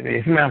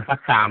if not for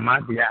car, my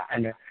dear,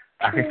 and a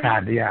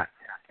car there,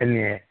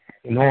 and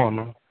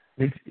no,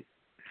 it's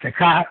the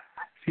car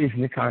sees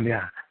in the car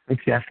there,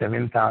 which is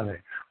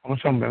 7,000,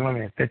 almost some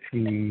women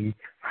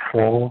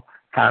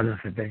 34,000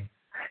 a day.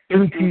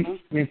 Empty,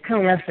 we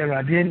can't have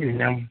a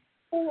deal.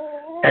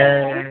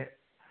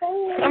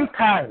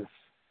 Sometimes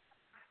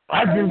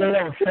I didn't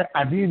know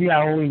I did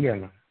our own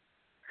year.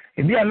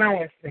 If you are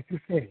now expect to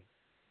say,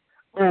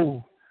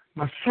 oh,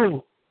 my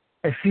soul,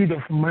 a seed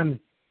of money,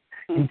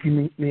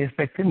 into me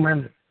expecting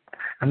money,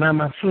 and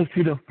I'm a soul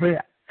seed of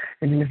prayer.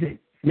 And you say,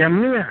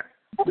 Yamina,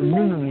 the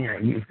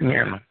Mumia, you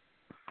know.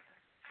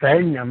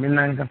 Saying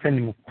Yamina, the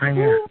Fenny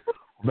Mupania,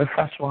 but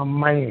first one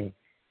money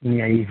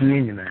near you.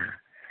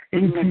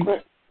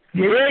 Into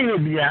the area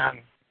beyond.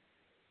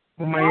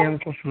 My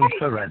uncle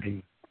was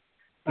already.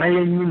 My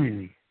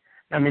young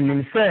I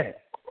mean, say,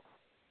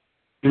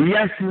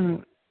 yes,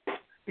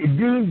 it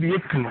didn't be a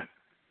common.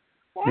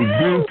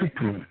 It didn't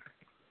come.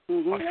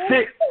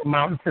 Say,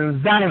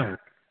 Mountain Zion,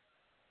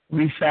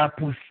 we shall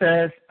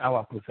possess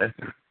our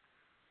possession.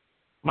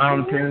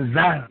 Mountain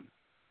Zion,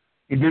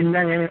 it didn't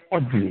any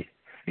oddly.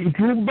 It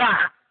will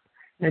back.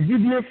 Now, did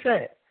you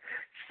say,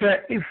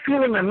 sir, if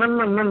you and no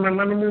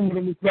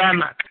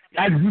grammar,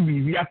 that would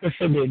be the upper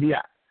baby.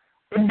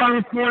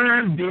 Bank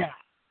one there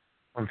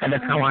on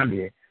Sadaka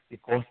there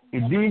because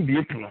it didn't be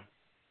a plan.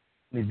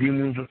 The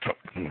demons will talk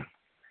to me.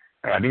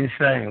 I didn't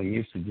say we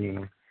used to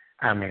do.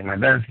 I mean, my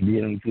dance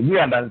being to be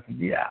a dance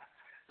being.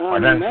 My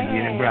dance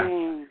being a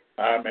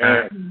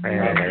Amen.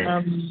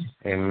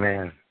 Amen.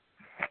 Amen.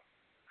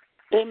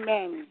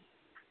 Amen.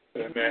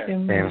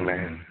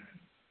 Amen.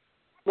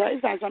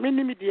 Right, I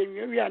mean,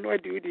 we are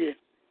not doing it.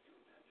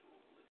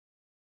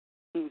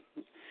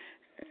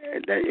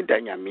 Then you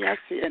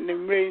see and the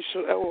rain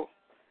so.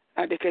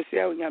 And the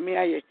Cassia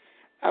Yamia,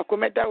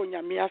 Acomeda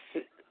Yamia,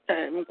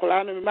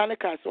 Mucolano,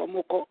 Manicas, or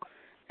Moko,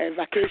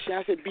 vacation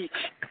as a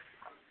beach.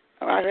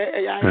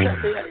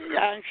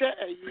 I'm sure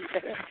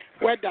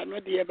weather no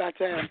dear, but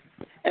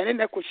and in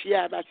the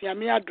Coshia, but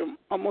Yamiadum,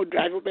 or more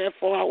drive over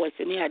 4 hours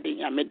in the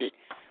Yamede,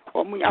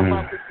 or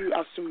Muyama could do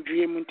as some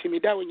dream until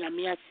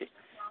Yamia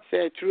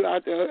say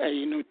throughout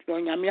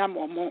Yamia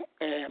Momo,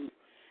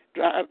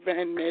 drive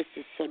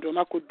nurses, so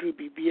Doma could do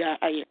Bibia,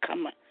 I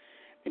come.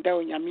 Da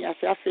onyame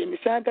ase afi mi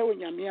sa da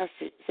onyame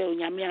ase se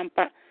onyame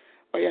ampa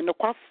oye no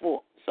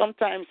kwafo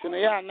sometimes no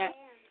ya na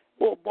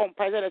o bom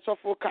pa ze so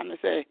fo kan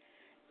say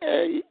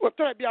o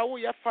to bia wo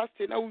ya fast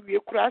na wo wie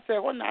kura say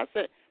ho na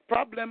say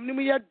problem ni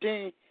mu ya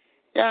den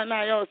ya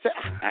na ya say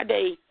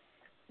adai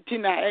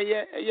tina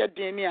ye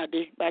den ni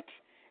ade but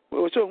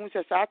o so hu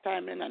say sa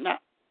time na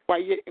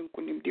waye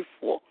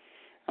nkunimdifo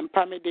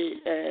ampa me de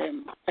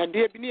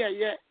ade bi ni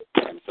ye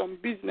some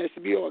business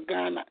bi o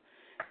Ghana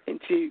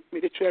nti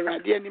me de twere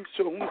ade anim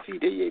so hu si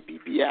de ye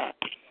bibia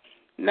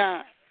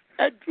na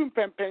adrum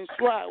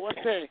pempenso a wo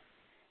say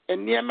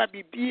eniema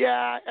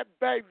bibia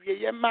eba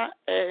wiye ma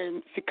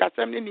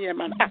sikasem ne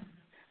niema na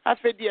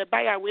afa de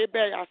eba ya we be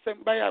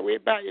asem ba ya we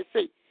ba ye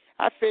say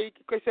afa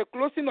because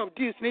closing of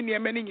deals ne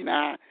niema ni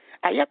nyina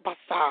aye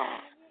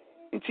basa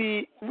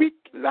nti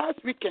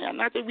last weekend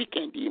another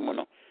weekend di mu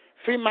no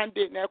free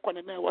Monday na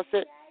ekone na wo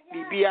say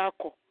bibia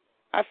akọ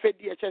afa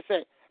de che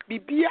say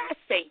bibia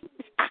say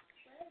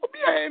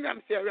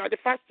I'm saying the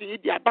first thing is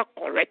about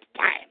correct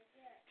time.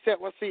 Say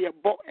what say a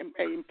bo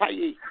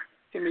empire.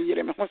 See me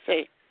yere me ho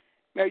say.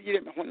 Me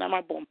yere me ho na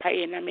ma bo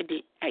empire na me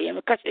de. I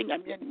am catching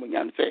yam yan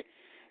munyam say.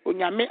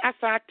 Onyame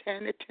asa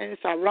 10 things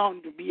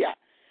around bia.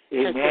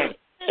 Amen.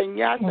 And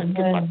yes, and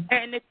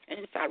 10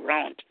 things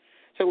around.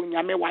 So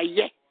onyame wa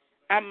ye.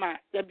 Ama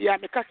ya bia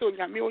me kase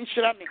onyame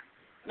onhira me.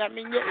 Na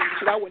me nye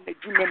onhira won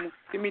adwuma mu.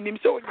 See me nim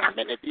say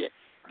onyame ne de.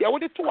 Dia wo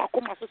de to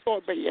akoma so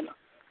so obeye no.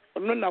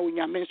 Ono na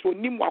onyame so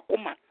nim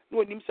wakoma na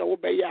onim se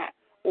obeye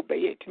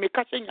ti me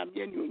ka se nyame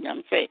ani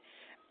onyam se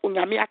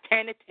onyame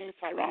atene things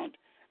around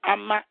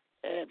ama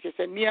je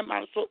se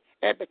niema so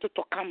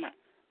beto kama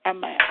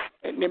ama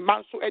ne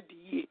manso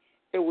adie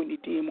e woni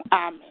din mu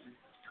amen.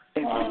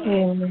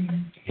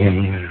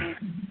 Amen.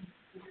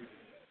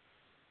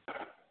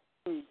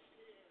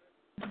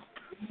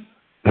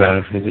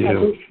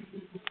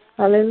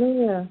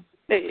 Hallelujah.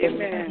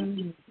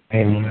 Amen.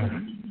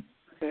 Amen.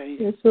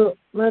 So,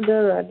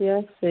 Mother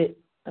Radia say,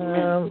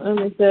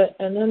 I'm say,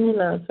 and then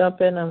na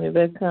sape na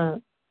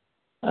mebeka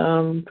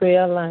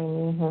prayer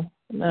line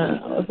na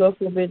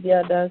also be the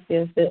others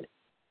say,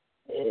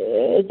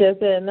 just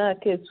say na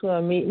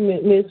ketu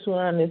me su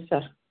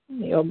anisa.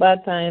 Your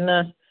bad time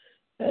na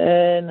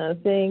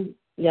saying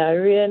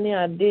yare ni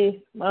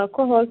ade ma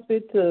ko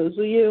hospital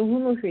so ye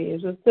hunu hwe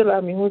so still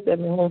am hu se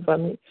me ho fa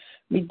me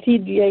ti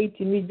dua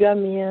iti mi dwa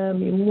me a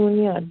me mu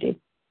ni ade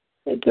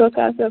e to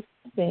ka se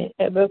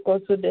ebe ko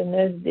so the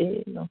next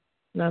day no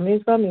na me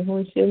fa me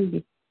ho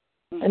shembi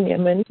ani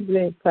amani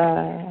bre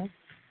pa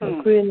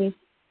kreni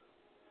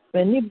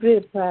mani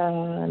bre pa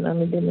na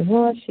me de me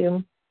ho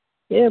shem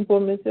ye bo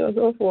me se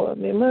so for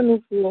me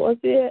manu fu o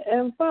se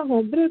emfa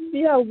ho bre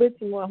bia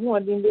obeti mu ho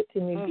odin beti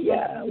mi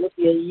bia wo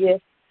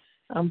ye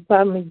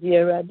ampa me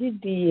jera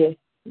didie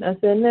na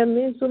se na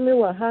me so me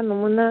wa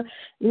hanom na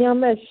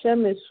nyama hye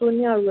me so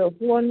ni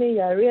awerho ne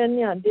yare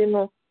ne ade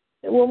no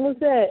wo mu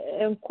se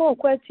enko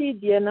kwati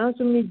die na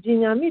so me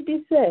ginya me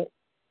di se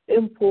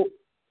empo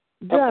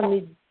dra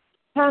me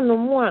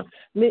hanom a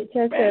me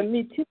chese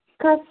me ti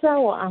kasa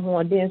wo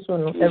ahoden so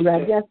no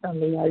awurade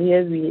asame yare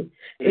awie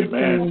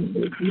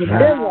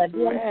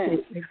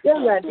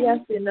awurade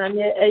ase na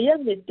ne eye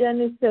me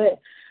deni se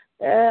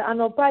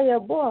anopa ye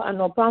bo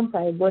anopa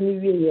mpa ye bo ni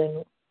wie ye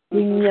no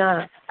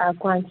nya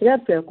akwankyere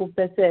preko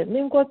pese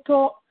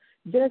minkoto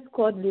just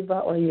called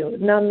liver oil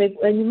na me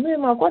anyime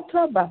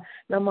makoto ba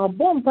na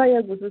mabompa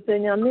ye gusu se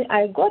nyame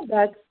I got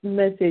that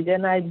message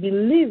and I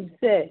believe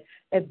say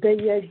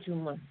ebeye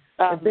juma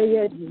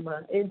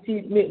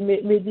enti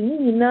me di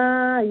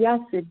nyina ya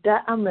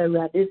seda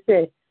amerade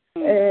se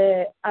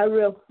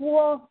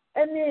arefuo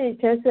ene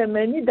kese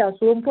mani da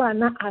so mpo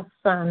ana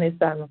asane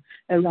sano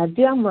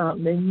awurade ama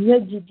manya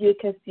gidie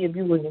kese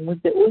bi woni mu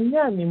se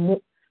onya me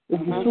mu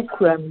obusu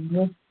kura me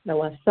mu na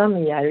wasam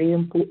yare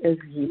mpo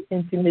awie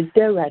enti me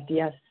da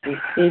awurade ase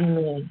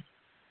amen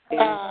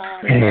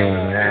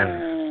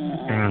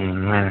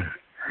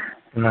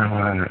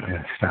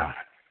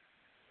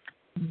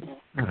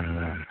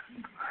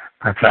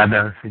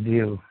Patrada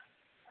Sidio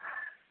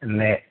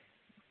ne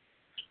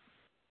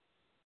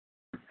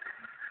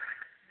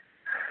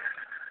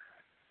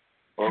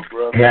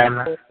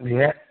Yana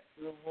yeah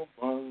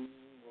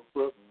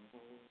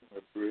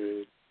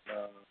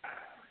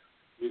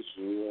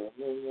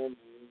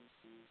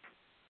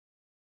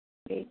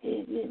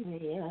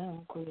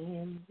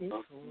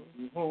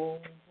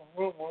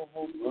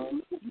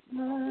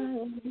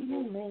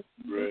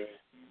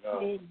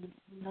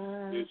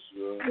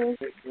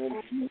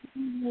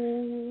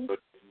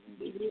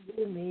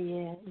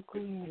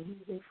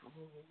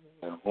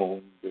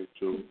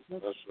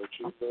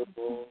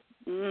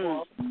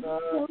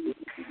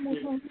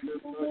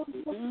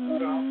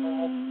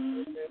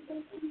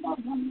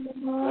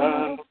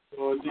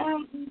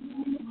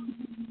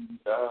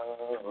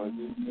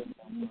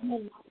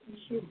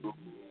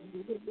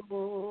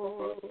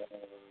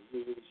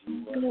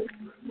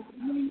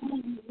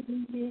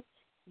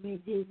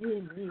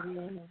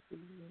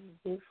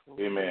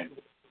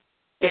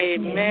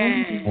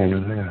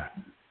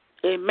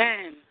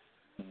Amen.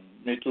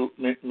 Me too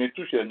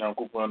share na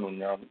kupuna no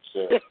nyam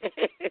se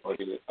o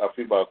de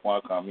afi ba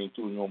kwa kan me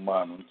too nyo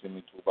man nti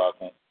me too ba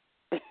kon.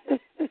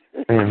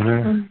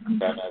 Amen.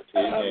 Dana te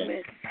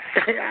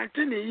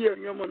Antini ye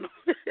nyomo no.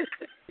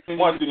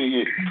 Mo antini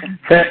ye.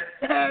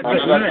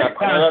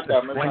 Another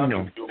time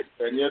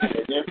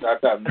enye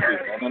tata me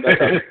another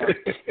time.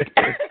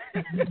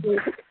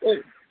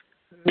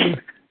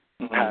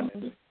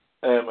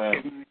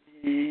 Amen.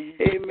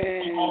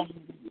 Amen.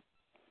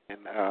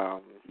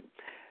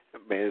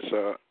 And so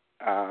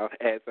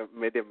as a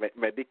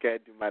medical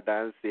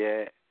madam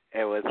here,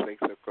 it was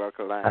 6 o'clock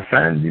line.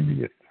 Asan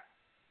dibi.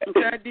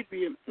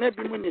 Ndadibi na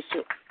bi mu ni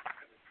so.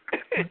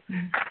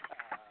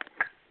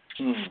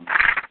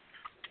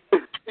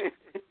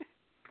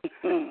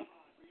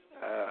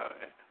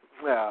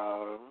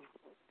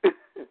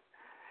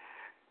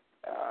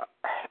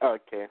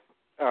 Okay.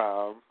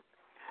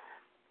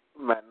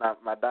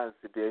 Madam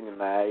today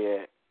na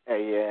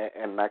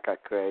and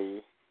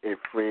nakakrai if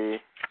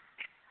we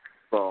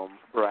from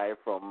right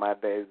from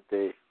Mother's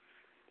Day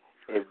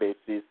a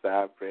basis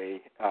sabre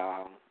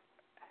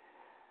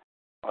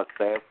or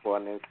say for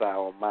nisa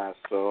or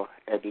maso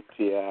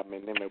editia me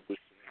name bush.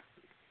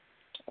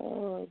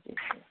 Oh,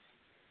 Jesus.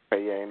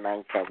 Pay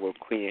nanka wo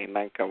queen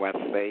nanka was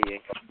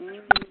saying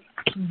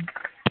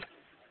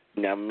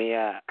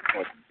Nyamia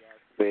or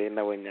say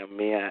na when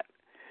Nyamia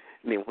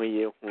ni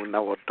huye huna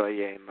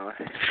wotoye no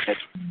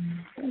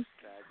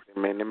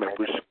me name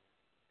bush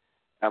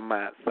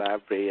ama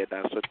sabre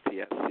da so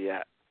tia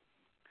sia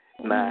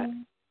na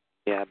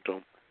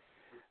yadom.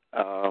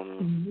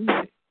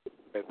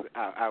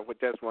 I would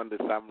just want to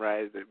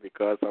summarize it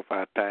because of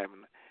our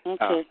time.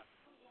 Okay.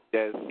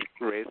 Just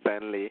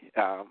recently,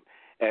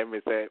 Amy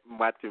said,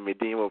 Martin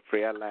Medin will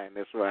prayer line.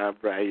 That's why I'm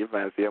Brian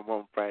Evans. Your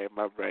mom, Brian,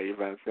 my Brian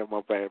Evans. Your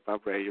mom, Brian, my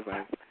Brian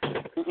Evans.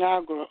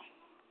 Yeah, girl.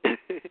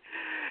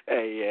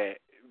 Yeah,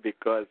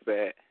 because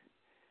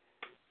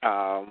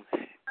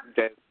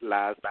just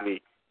last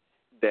week,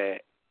 the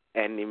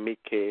enemy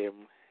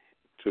came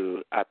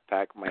to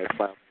attack my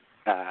family.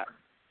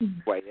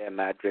 Why an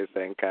address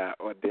and car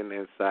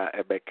ordinance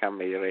Ebeka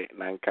Mere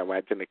Nanka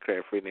Wajin a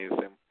crafty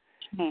name.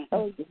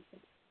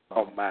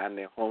 Oh, man,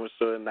 home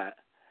so na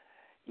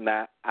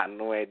na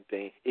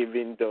anointing,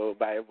 even though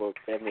Bible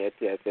came here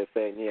to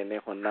say near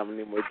Nehonam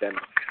Nimudan.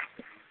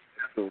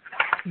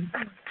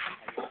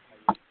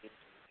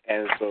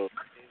 And so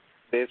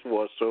this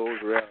was so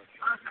rare.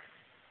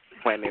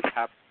 When it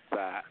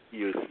happens,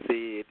 you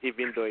see it,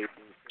 even though it's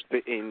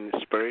in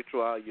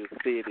spiritual, you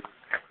see it.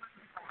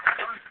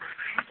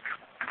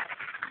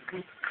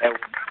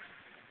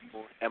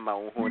 Emma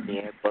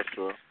Uhuni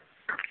Eposro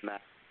na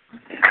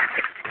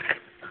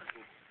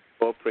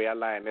prayer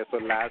line. So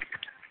last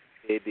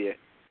day,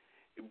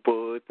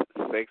 both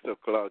 6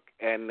 o'clock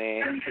and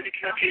Enter the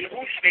club in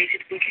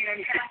automated booking on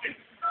system.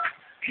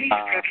 Please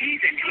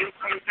enter your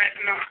contact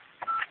number.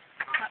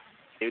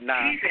 Please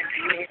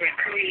enter your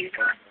employee.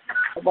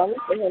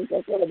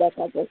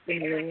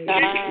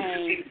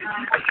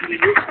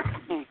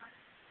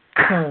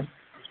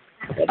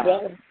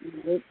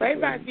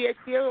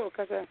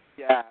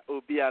 Yeah,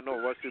 Ubia no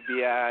what to be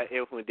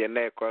the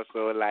neck or so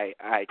like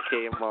I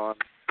came on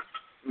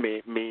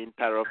me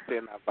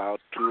interrupting about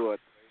 2 or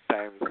 3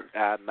 times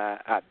and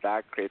at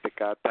that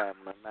critical time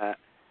na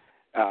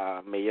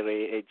Mary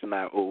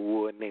Ejna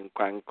Owu Ning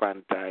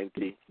Kwanta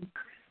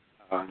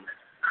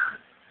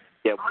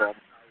yeah bomb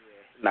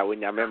na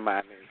unyame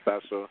man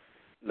so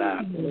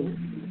na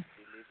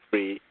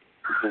free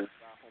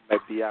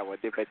maybe I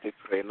would deputy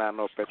trainer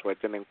no pet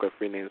watching in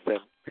coffin in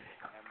sem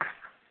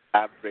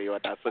abre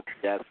what I so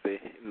say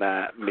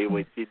na me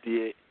we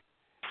did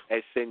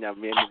essenya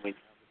me ni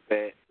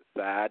say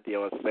sa dia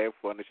o say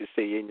for no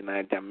say yin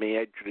na da me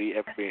adri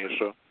every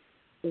so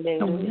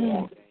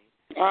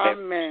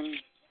Amen.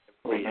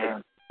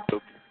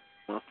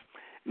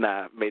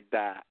 Na me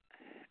da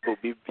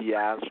obi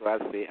bia so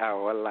say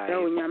our life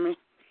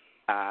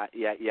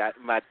yeah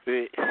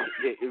mate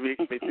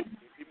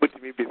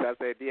me bisa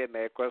say dia na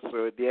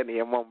ekoso dia na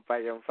yemo mpa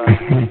yemfa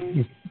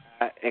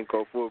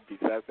enkofo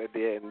bisa say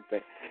dia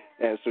npe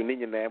so ni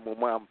nyina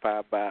mu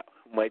ampa ba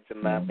mo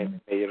agina me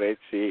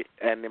rechi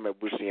ene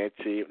mabusu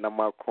achi na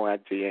mako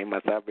agye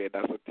masabe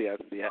da so ti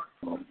asia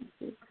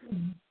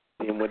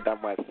ni mu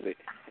damase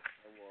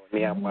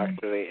ni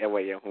amakre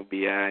ewe ye hu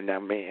bia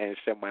nyame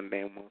enhye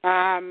manemu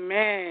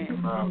Amen.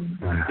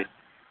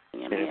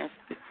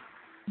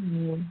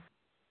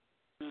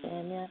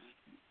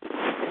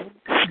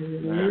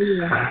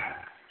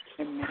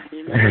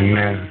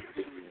 Amen.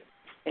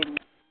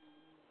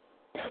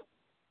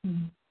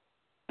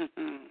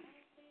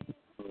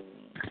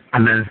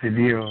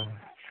 Anansidio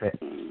se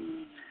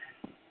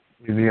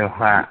bibi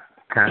oha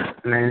ka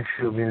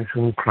nansu bi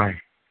nso kran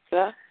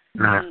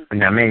na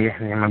nyame ye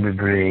nyama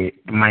bebre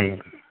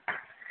mai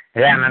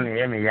ya na me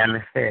ye me ya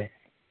ne se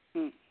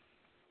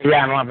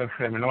ya no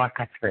abefre me no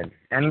akatre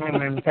eno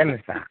me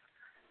mpenisa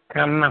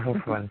kam na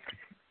fofonti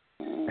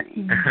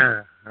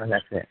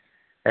that's it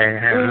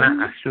na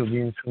asu bi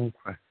nso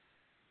kran.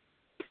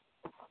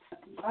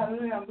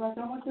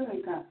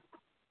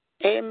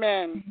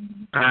 Amen.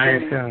 I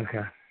think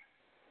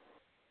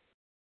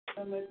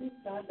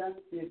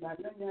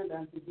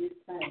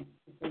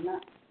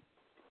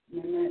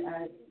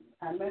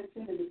I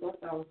mentioned it because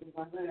I was in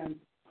Bahrain and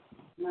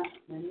not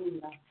many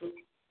last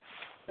week.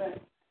 But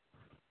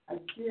I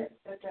did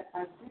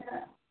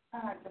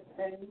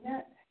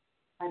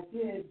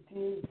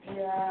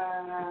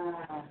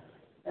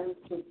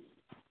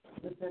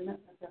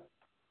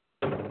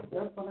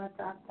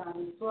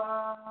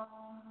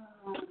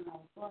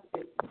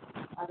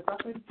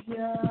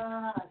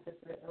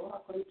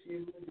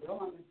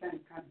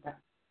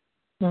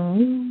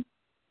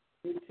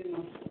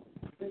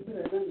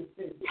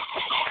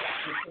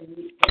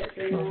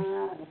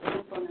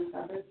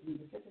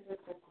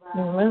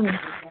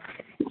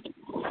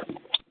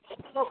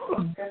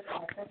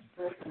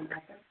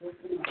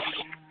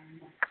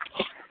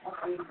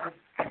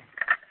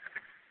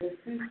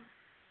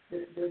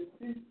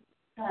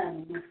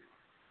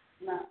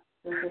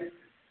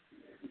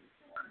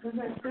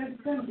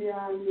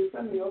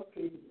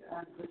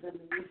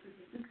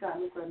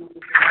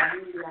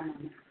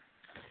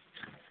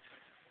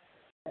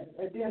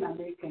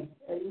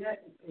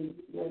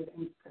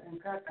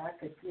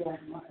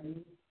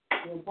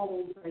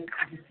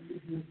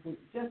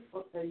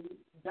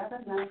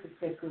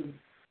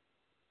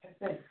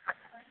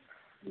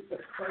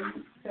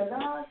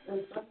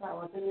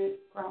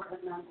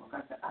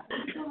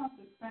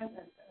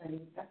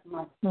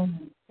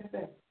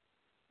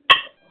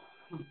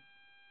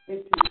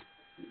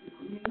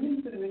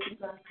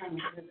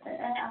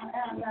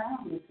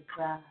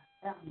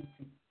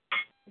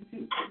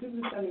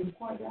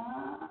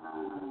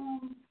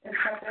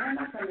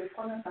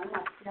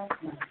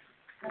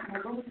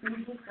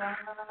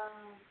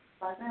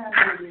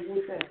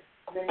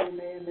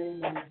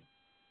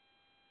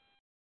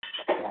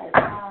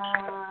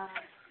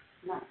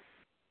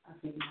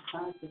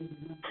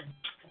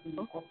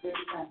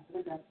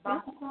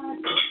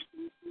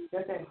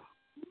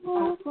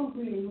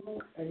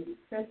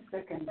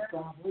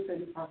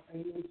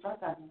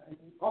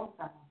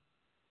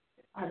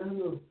I don't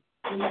know.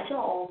 In a show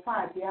or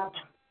 5 years,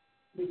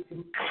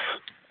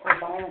 or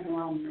buy a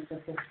one.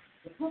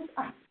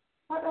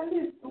 But at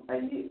least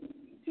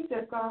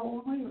teacher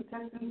when you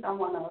testing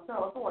someone else,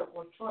 also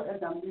what short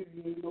as I'm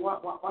really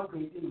what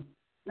grading.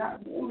 Now,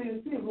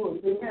 we see who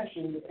they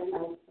mentioned, and I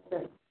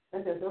said,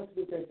 and there's also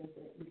the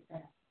I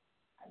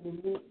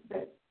believe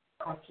that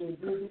actually,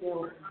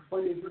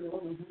 what is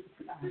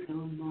I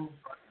don't know,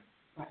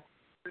 but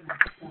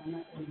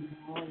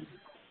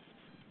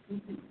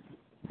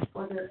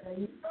for the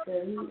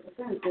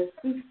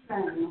sixth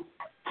time,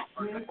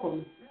 miracle,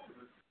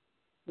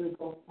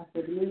 because I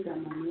said,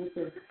 my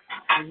message,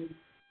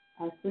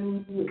 I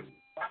think you,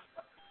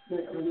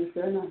 that when you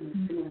turn on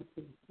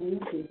the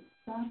thing,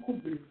 some could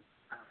be.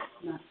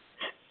 Now,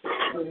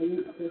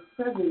 the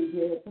 7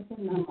 years,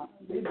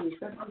 maybe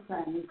 7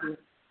 times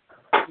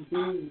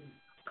daily,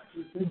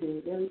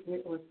 they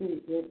or say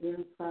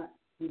they're fat,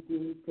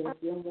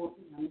 they're more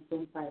than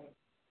some fire.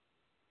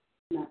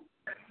 Now,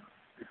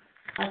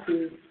 after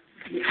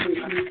the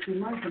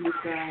imagine the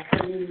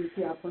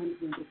community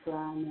appointment, the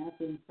crime, I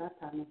think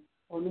Satan,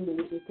 or no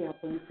military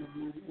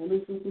appointment, and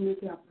if you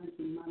make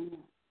appointment, man,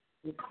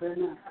 the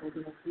trainer, or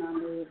the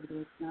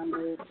number,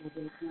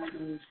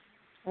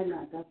 and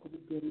that could be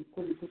very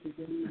cool to be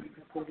doing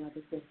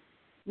it.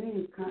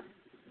 Maybe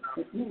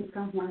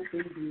can't want to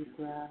be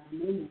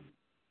maybe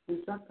in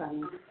some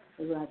kind of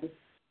rabbit.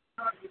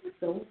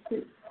 So,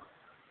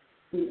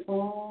 in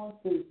all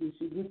things, we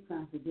should give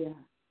thanks to there.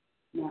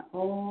 Now,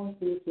 all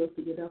things work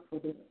together for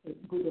the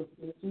good of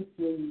the two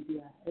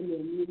here, and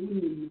then you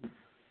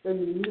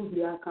move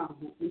the account,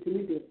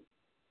 intermediate.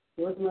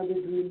 What was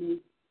it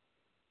really?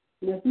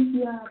 Now, this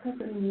year,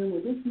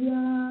 this year,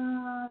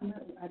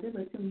 I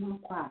never seen more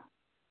quiet.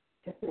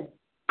 Just said,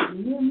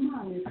 near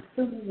man is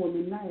some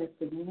woman nice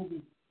to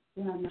movie.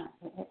 They are not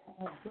a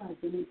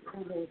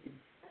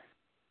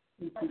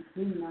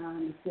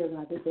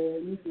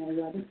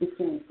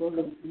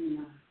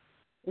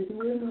it's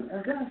really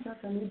a grand shot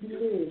and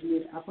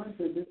delay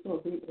appointed this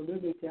or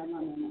the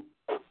chairman,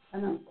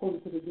 and I'm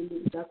called to the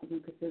building that could be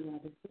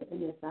considered and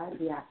yes, I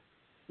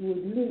you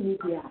delay me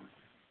here.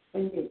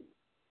 And this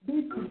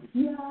is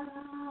here,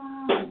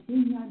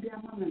 dear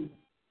mamma,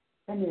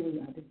 and every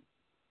other.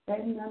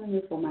 And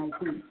none for my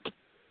good,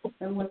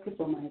 and working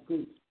for my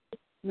good.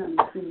 None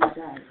soon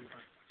die.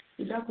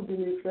 That could be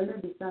a fellow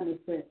the son is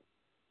said,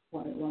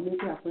 well,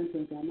 make your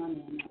appointment to a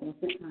man or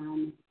sit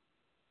down.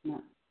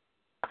 Now,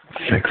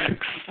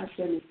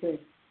 actually said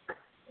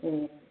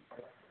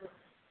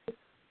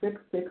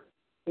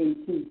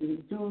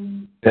 6/6/18,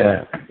 June,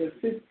 the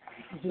 6th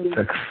June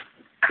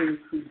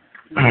 18.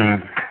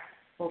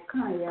 Or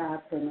can you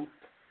happen?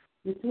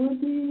 It will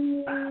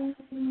be,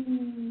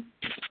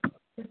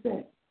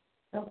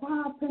 what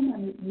happened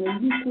and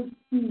maybe could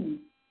see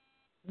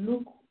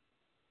Luke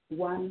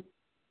 1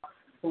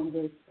 from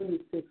verse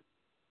 26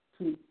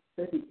 to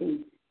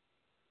 38.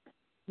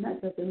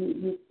 Not that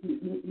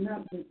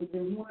not the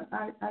one I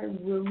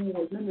will move,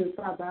 let me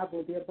far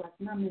Bible there, but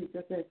not me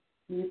just a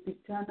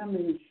picture, not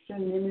me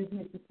showing energy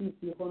to see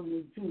the whole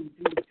June,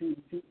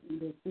 in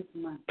the 6th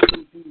month,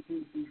 June.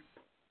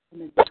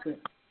 And it's a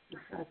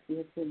I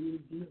say, you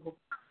do.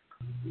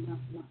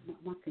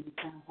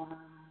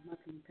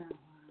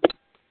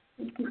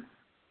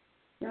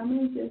 I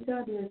mean,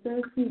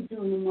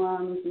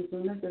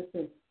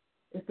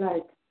 it's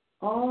like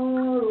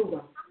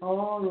all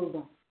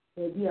over.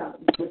 Yeah,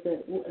 but a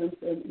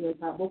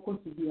book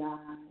to be a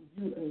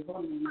Jew a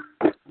woman.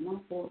 I'm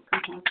not for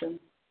compassion.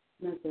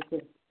 I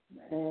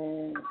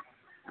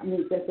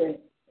mean, that's a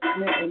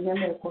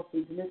never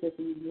costing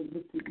necessary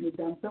with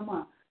them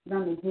somewhere.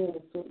 None here,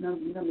 so none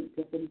is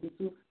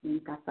to in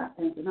Kata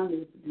and none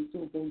is to do so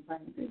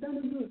fine. They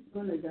don't do it,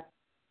 that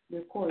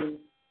they call it.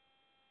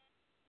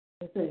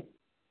 I say,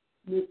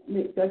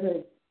 that's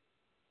a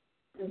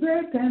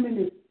very 10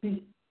 minutes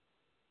speech.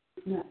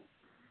 Now,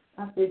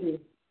 after this,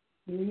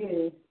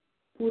 you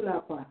pull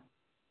up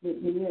the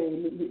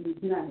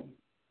deny.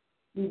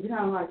 The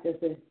deny what I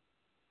say,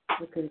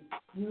 okay,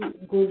 you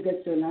go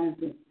get your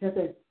license. Just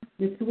say,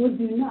 this would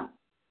be not.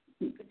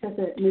 Just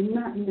say, me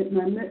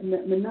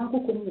now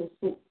come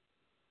so.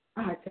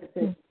 Just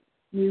say,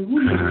 me who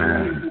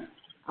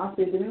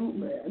after the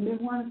me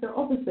one the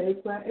officer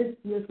is where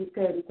SPF is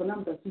carried the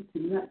number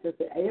 15. Not just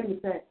say, I am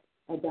say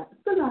that.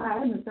 So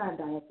I am say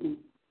that.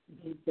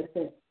 Just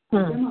say,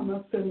 I'm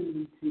not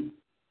family too.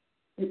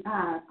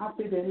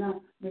 After the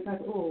now,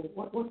 because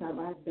what have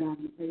I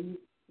done?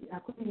 I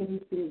couldn't even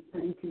say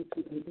thank you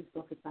to this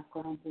officer.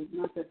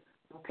 Not that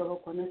I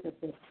connected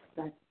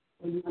that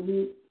when you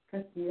mean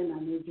Castian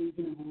and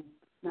Eugene home.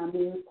 Now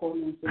they call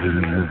me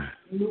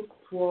Luke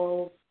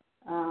 12.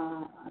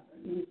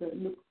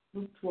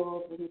 Luke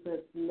 12. And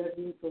it's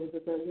 11. So it's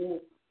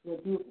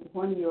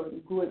when you're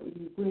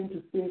going to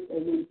face a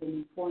link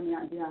in California,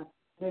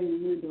 then you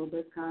need the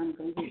best kind of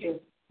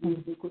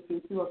because you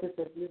see what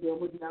officers need their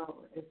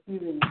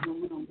experience, no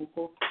one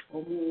before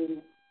or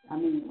more. I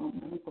mean,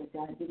 for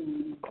that,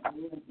 didn't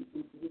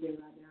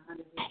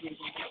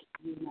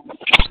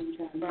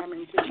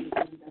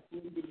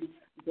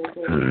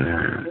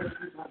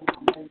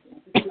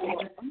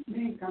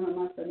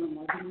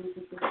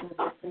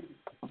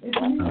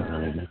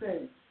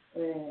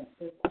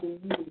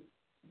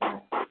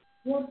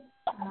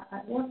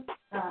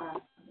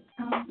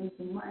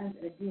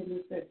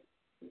you said,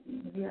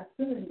 we are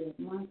still in the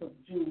month of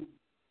June.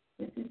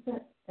 It is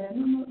that,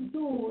 no,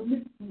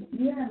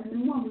 yeah,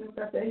 and one look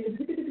at the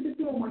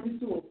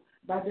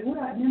but the way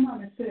I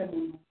never say,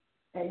 and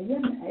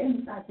yet I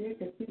am at the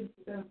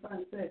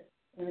fan said,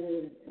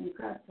 and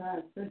cast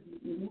said,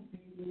 you move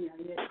me,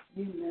 and yet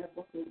you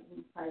never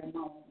fire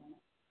mouth.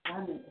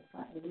 I'm a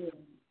fire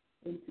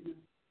into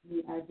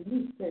I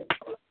believe that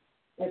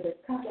at the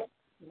cat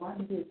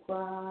one day,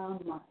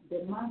 the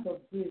month of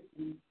grace,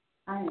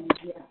 I am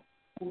here.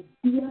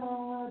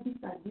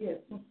 This idea,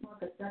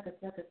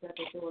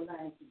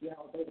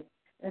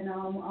 and I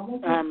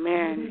want to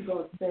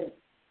God said,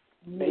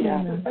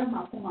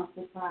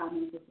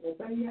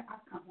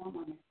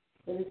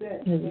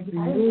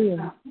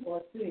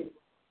 or say,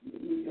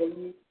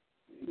 you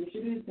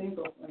shouldn't think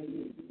of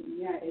you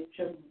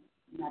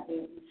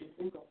should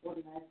think of what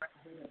life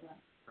ahead of us.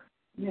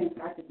 Yeah,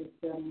 practice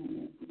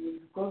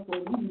because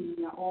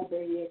we are all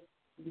there,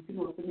 the thing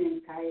of the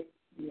men kite,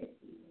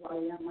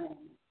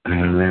 Amen.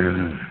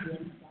 Amen.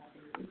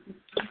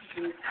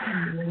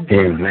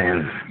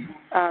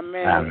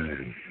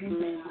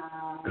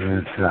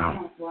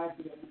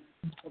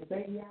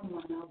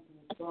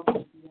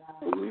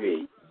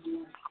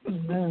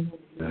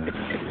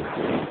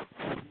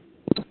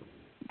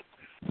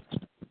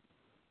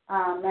 Amen.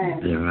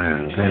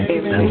 Amen.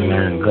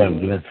 Amen. God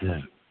bless you.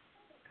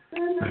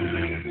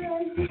 Amen.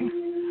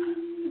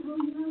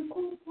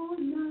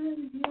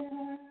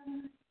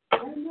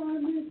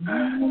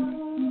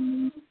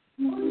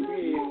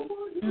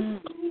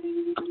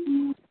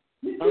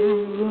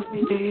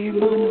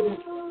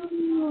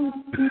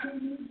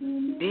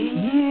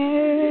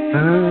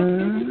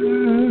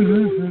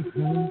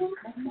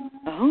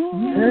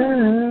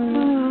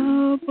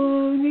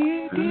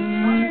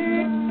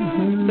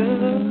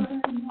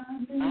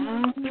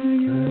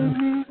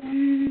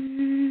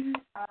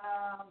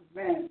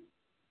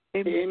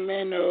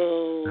 Amen.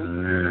 Oh.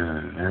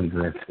 Amen.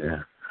 Bless you.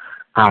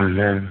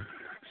 Amen.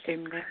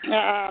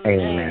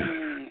 Amen.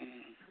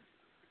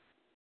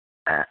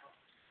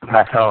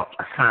 Pastor,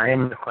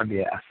 I'm the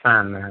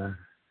Asana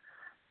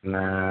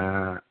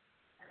na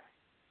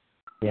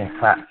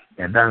yefa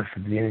ya dance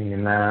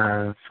bien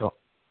na so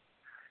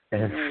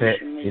ese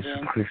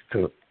Yesu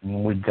Kristo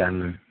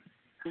mujan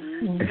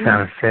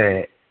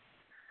esanse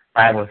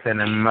Bible say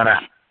na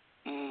mara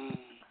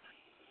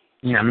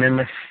nya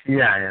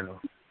memesia ya no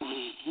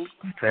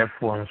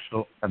therefore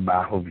nso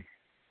aba hobi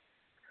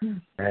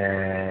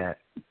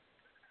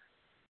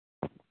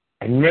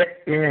enye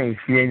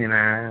ifie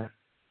nyina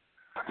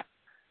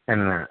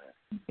na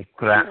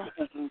ikura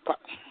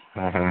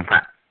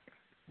mpa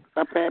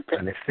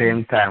at the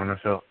same time no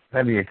so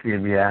that be tie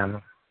bia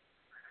no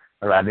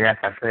already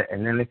akafe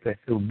enye ne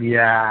pese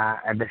bia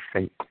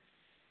ebesai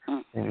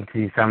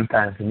nti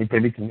sometimes ni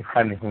pebi timi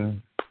fa ne hu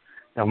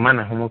na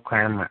mana hu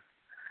kwan ma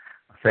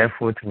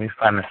therefore timi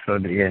fa na so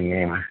de ye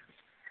nyema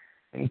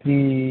nti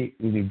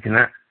ni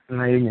gina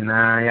na ye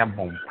nyina ya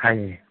bom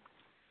pai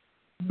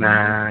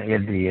na ye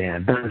de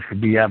dance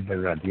bia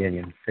berade ye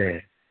nyem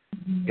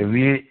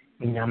ewi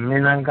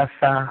nyamena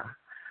ngasa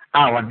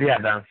wade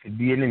adanse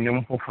bie ne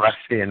nyom fofora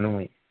hye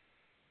no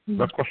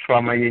bako so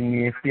ama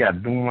yenni fi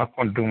adum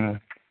akodum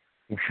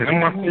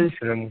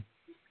nhirem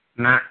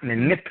na ne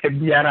nepa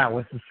biara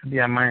wasusu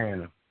bia man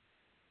no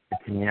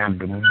etinya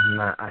adum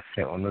na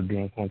ahye ono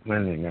din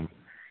konkon ne nyam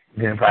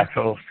den fa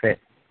cho se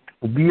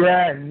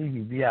obia ni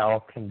bibia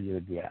okan bi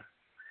odia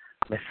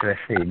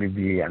mesrese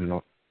bibia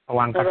no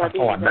wanka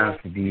fa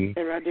wadanse bi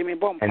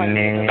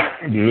ene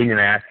di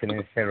nyina ya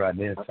sene se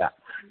radensa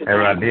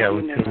Eradia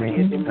utimi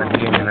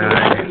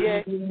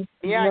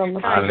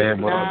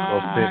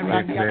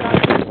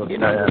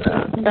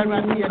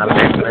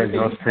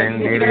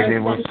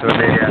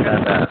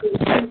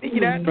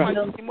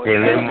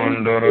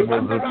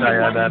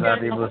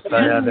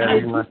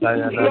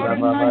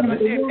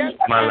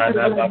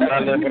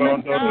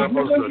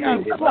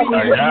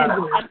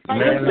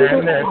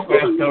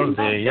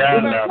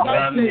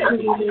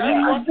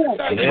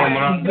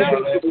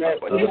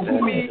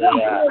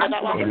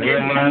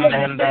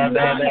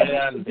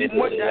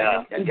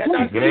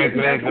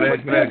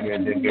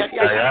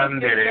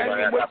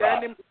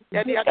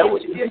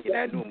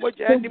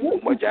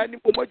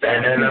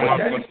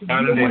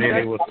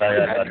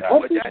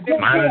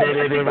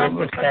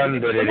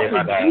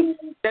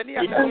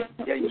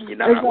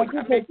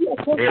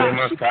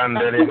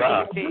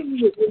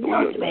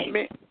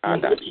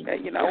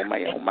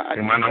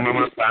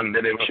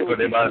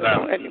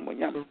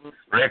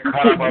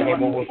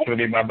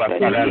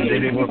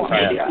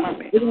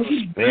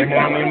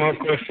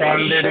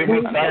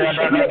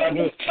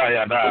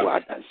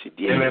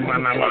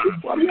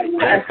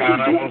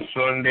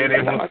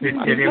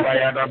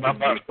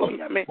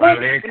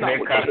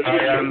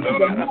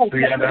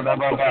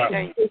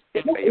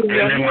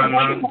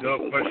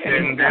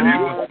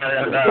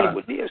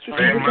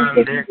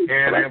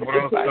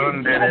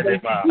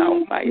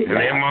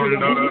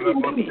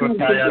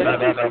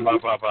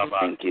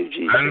Thank you,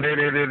 Jesus.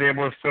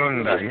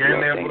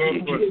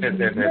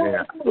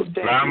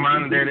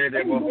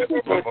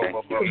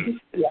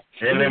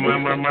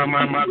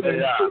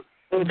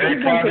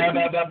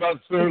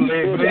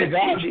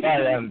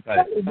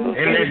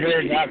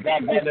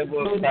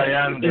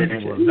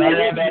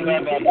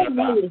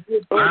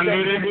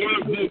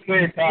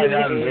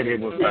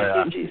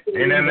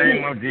 In the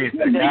name of Jesus.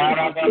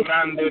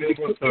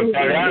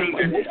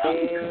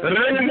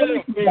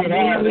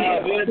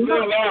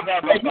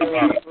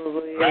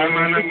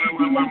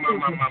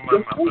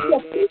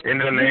 In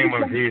the name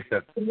of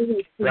Jesus.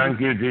 Thank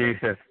you,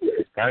 Jesus.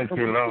 Thank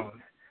you, Lord.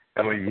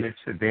 That was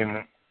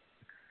yesterday.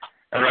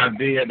 Amen.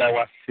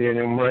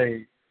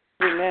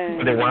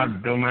 The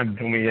one do not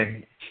do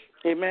me.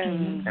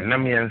 Amen. And let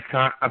me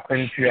answer a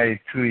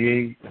country 2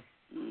 years.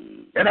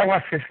 And I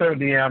was so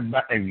dear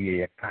but a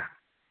year.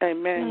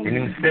 Amen. And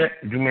instead,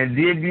 you may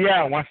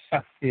dear was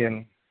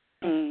suffering.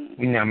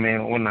 In a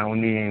man on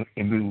only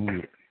every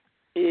week.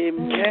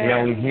 Amen.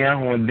 Yeah, we hear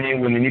one day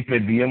when you need to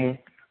be him.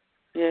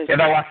 Yes.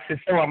 And I was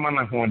so a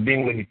man one day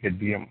when he could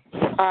be him.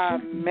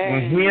 Amen.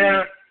 We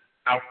hear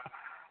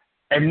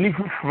a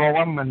little for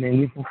one man, a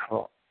little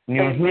for.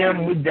 You hear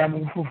with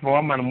them for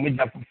one man with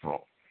that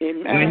for.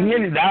 Amen. We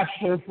hear that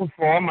so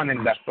for one man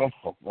and that so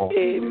for.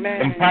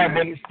 Amen. And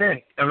Bible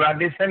said, around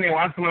this any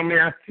once more may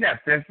I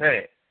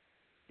say,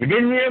 you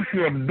didn't hear if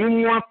you're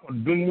doing what or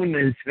doing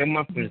and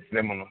slimmer to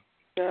slimmer.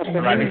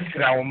 Amen.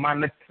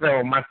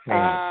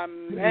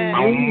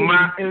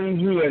 Mama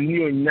enju ani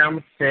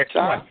onyam se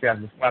wati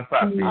asfata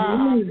bi.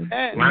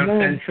 Man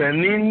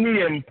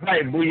senchani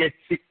empire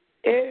boyechi.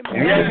 Amen.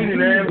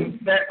 Yemi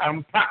se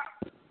ampa.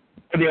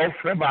 The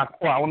offer ba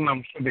ko a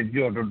wonam so be di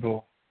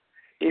ododo.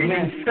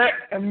 Amen. Se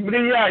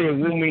embriya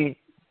yewumi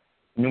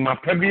nyuma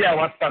pabi a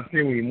WhatsApp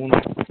we mu no.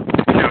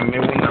 Na me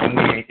wona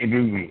mu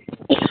ebewi.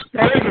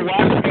 Ele wa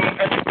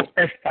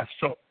extra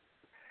so.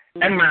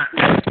 Emma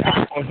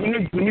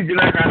ozuni guni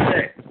dina ka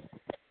say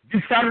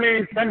this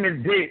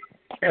same day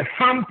a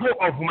sample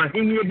of my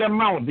in the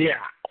mouth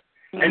there.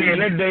 And you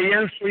let the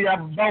young so you are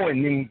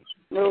bowing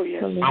no,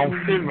 yes. Our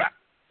favor.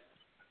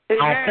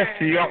 Our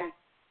festival.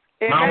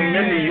 Our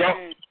many yok.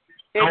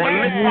 Our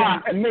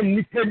and then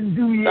you can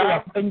do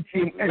your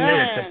pension and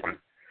then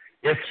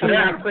yes,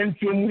 sir,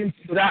 pension means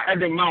that at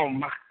the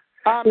mouth.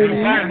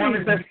 And I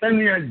wanted to send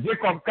you a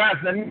Jacob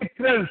cast and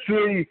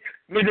transfer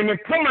made me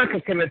come out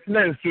of the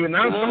lens to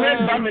now. So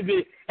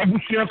maybe I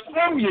wish you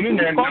from you in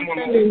there.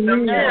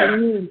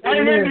 I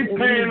really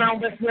pay now.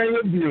 That's why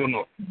you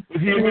know.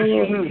 If you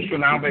wish to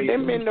now, baby,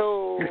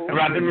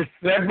 rather than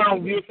said, now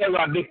we say,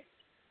 rather,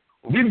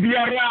 we be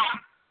around.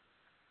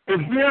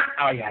 If we are,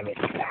 I have it.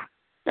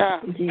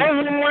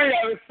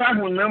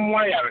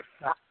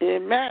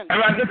 Amen.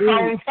 And the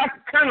found fact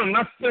can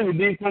not say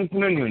within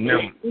conclusion.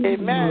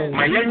 Amen.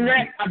 My young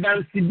man,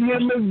 Adam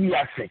Sidian,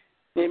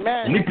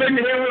 amen.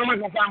 Depending on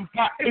what I'm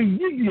a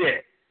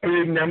year,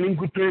 and I'm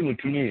going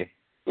to me.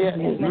 Yes,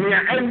 we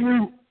are every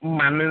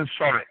man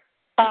sorry.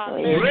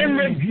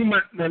 Amen.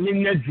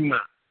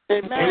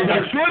 And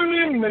that's one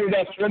minute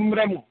that's one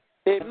ram.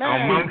 Amen.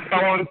 I'm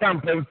found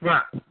something.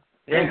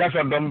 Yes, that's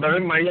what I'm very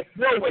my yes,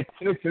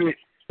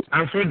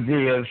 and so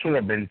dear, so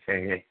I've been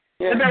saying.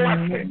 You don't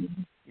want it.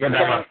 You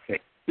don't want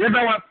it. You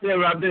don't want it,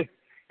 Rabbi.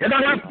 You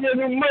don't want it. You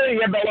don't want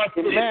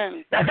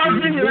it. That's how you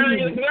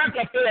like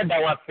to say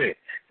about it.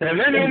 And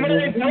then you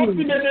may talk to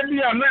the baby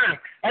a man.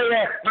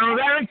 I'm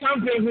very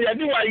champion. We are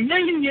doing a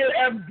year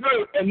every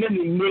and then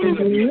you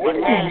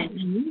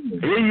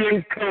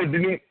know, code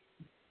me.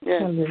 So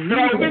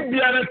I'll be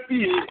the other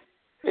fee.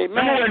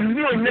 Amen.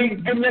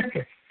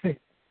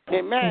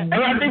 Amen.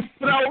 And I think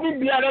I'll be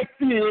the other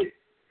fee.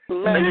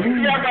 Amen.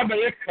 Amen.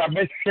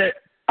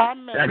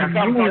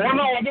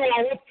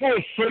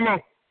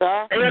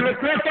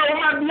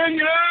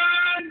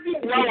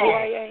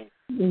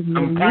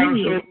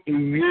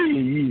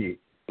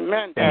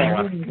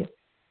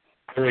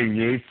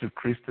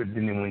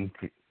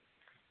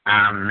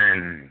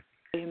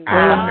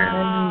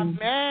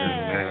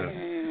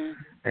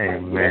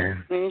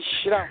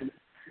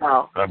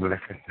 God bless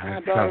you.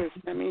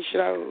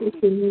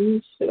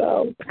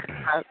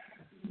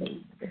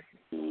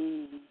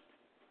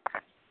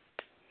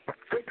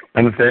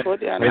 I'm saying,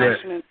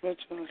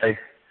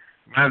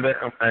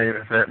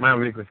 my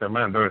week was a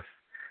man, those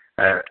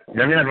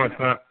Jamia was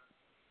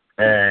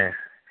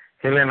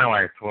Helena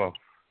White 12,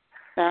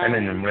 and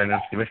then the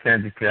Brennan, you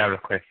send declare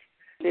request.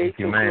 If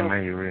you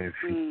mind, you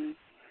really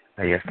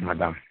yes,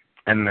 madam.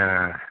 And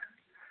I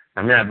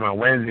had my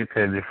Wednesday,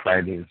 Thursday,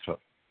 Friday, so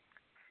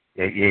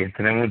yes,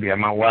 then would be a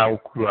wow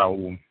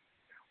crew,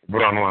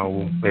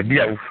 brown, baby,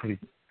 I will free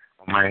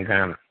on my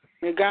Ghana.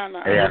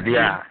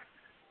 Yeah.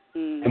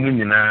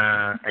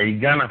 Nyina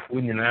Ghana fo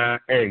nyina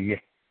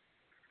eye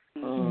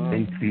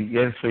enti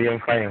yenso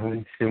yemfa ho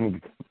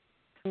nsem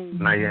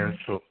na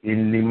yenso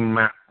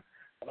enima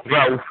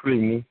kura wo free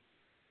ni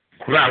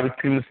kura wo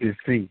tim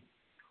sisi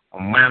o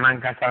man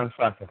anka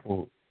sanso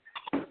asefo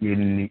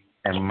yenni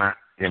emma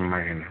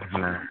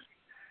na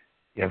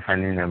you're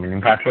finding them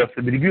in fact, what's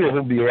the review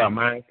of your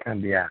man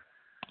can be a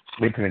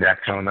wait me that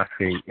count of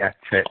say, ya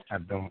check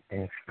at them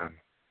instant.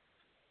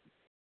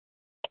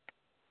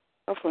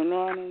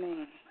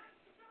 No.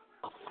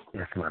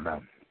 Yes,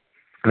 madam.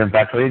 And in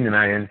fact, when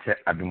I enter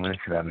at the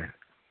ministry,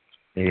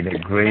 may the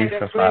grace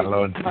of our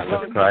Lord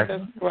Jesus Christ,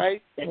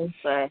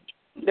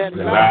 the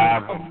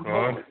love of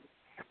God,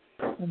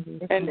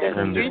 and the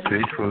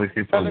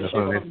sweet fellowship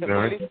of the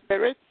Holy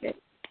Spirit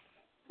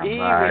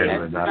abide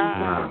with us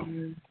now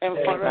and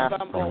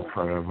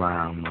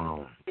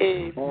forevermore.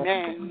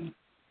 Amen.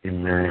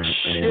 Amen.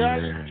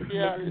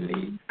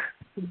 Surely.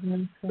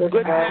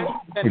 Goodness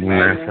and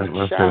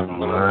mercy shall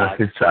follow us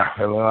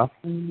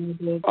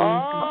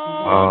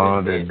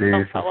all the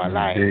days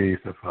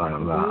of our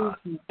life,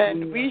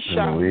 and we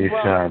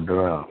shall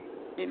dwell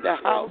in the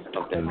house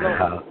of the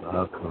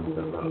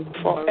Lord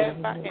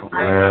forever and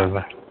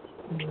forever.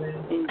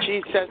 In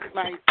Jesus'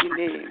 mighty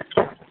name.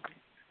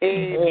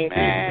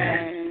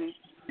 Amen.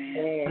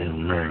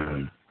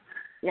 Amen.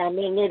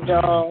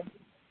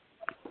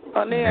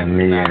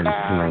 Amen.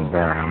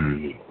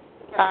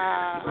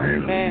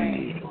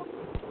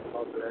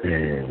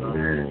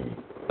 Amen.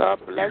 God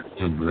bless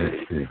you. Bless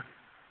you.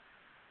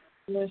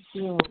 Bless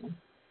you.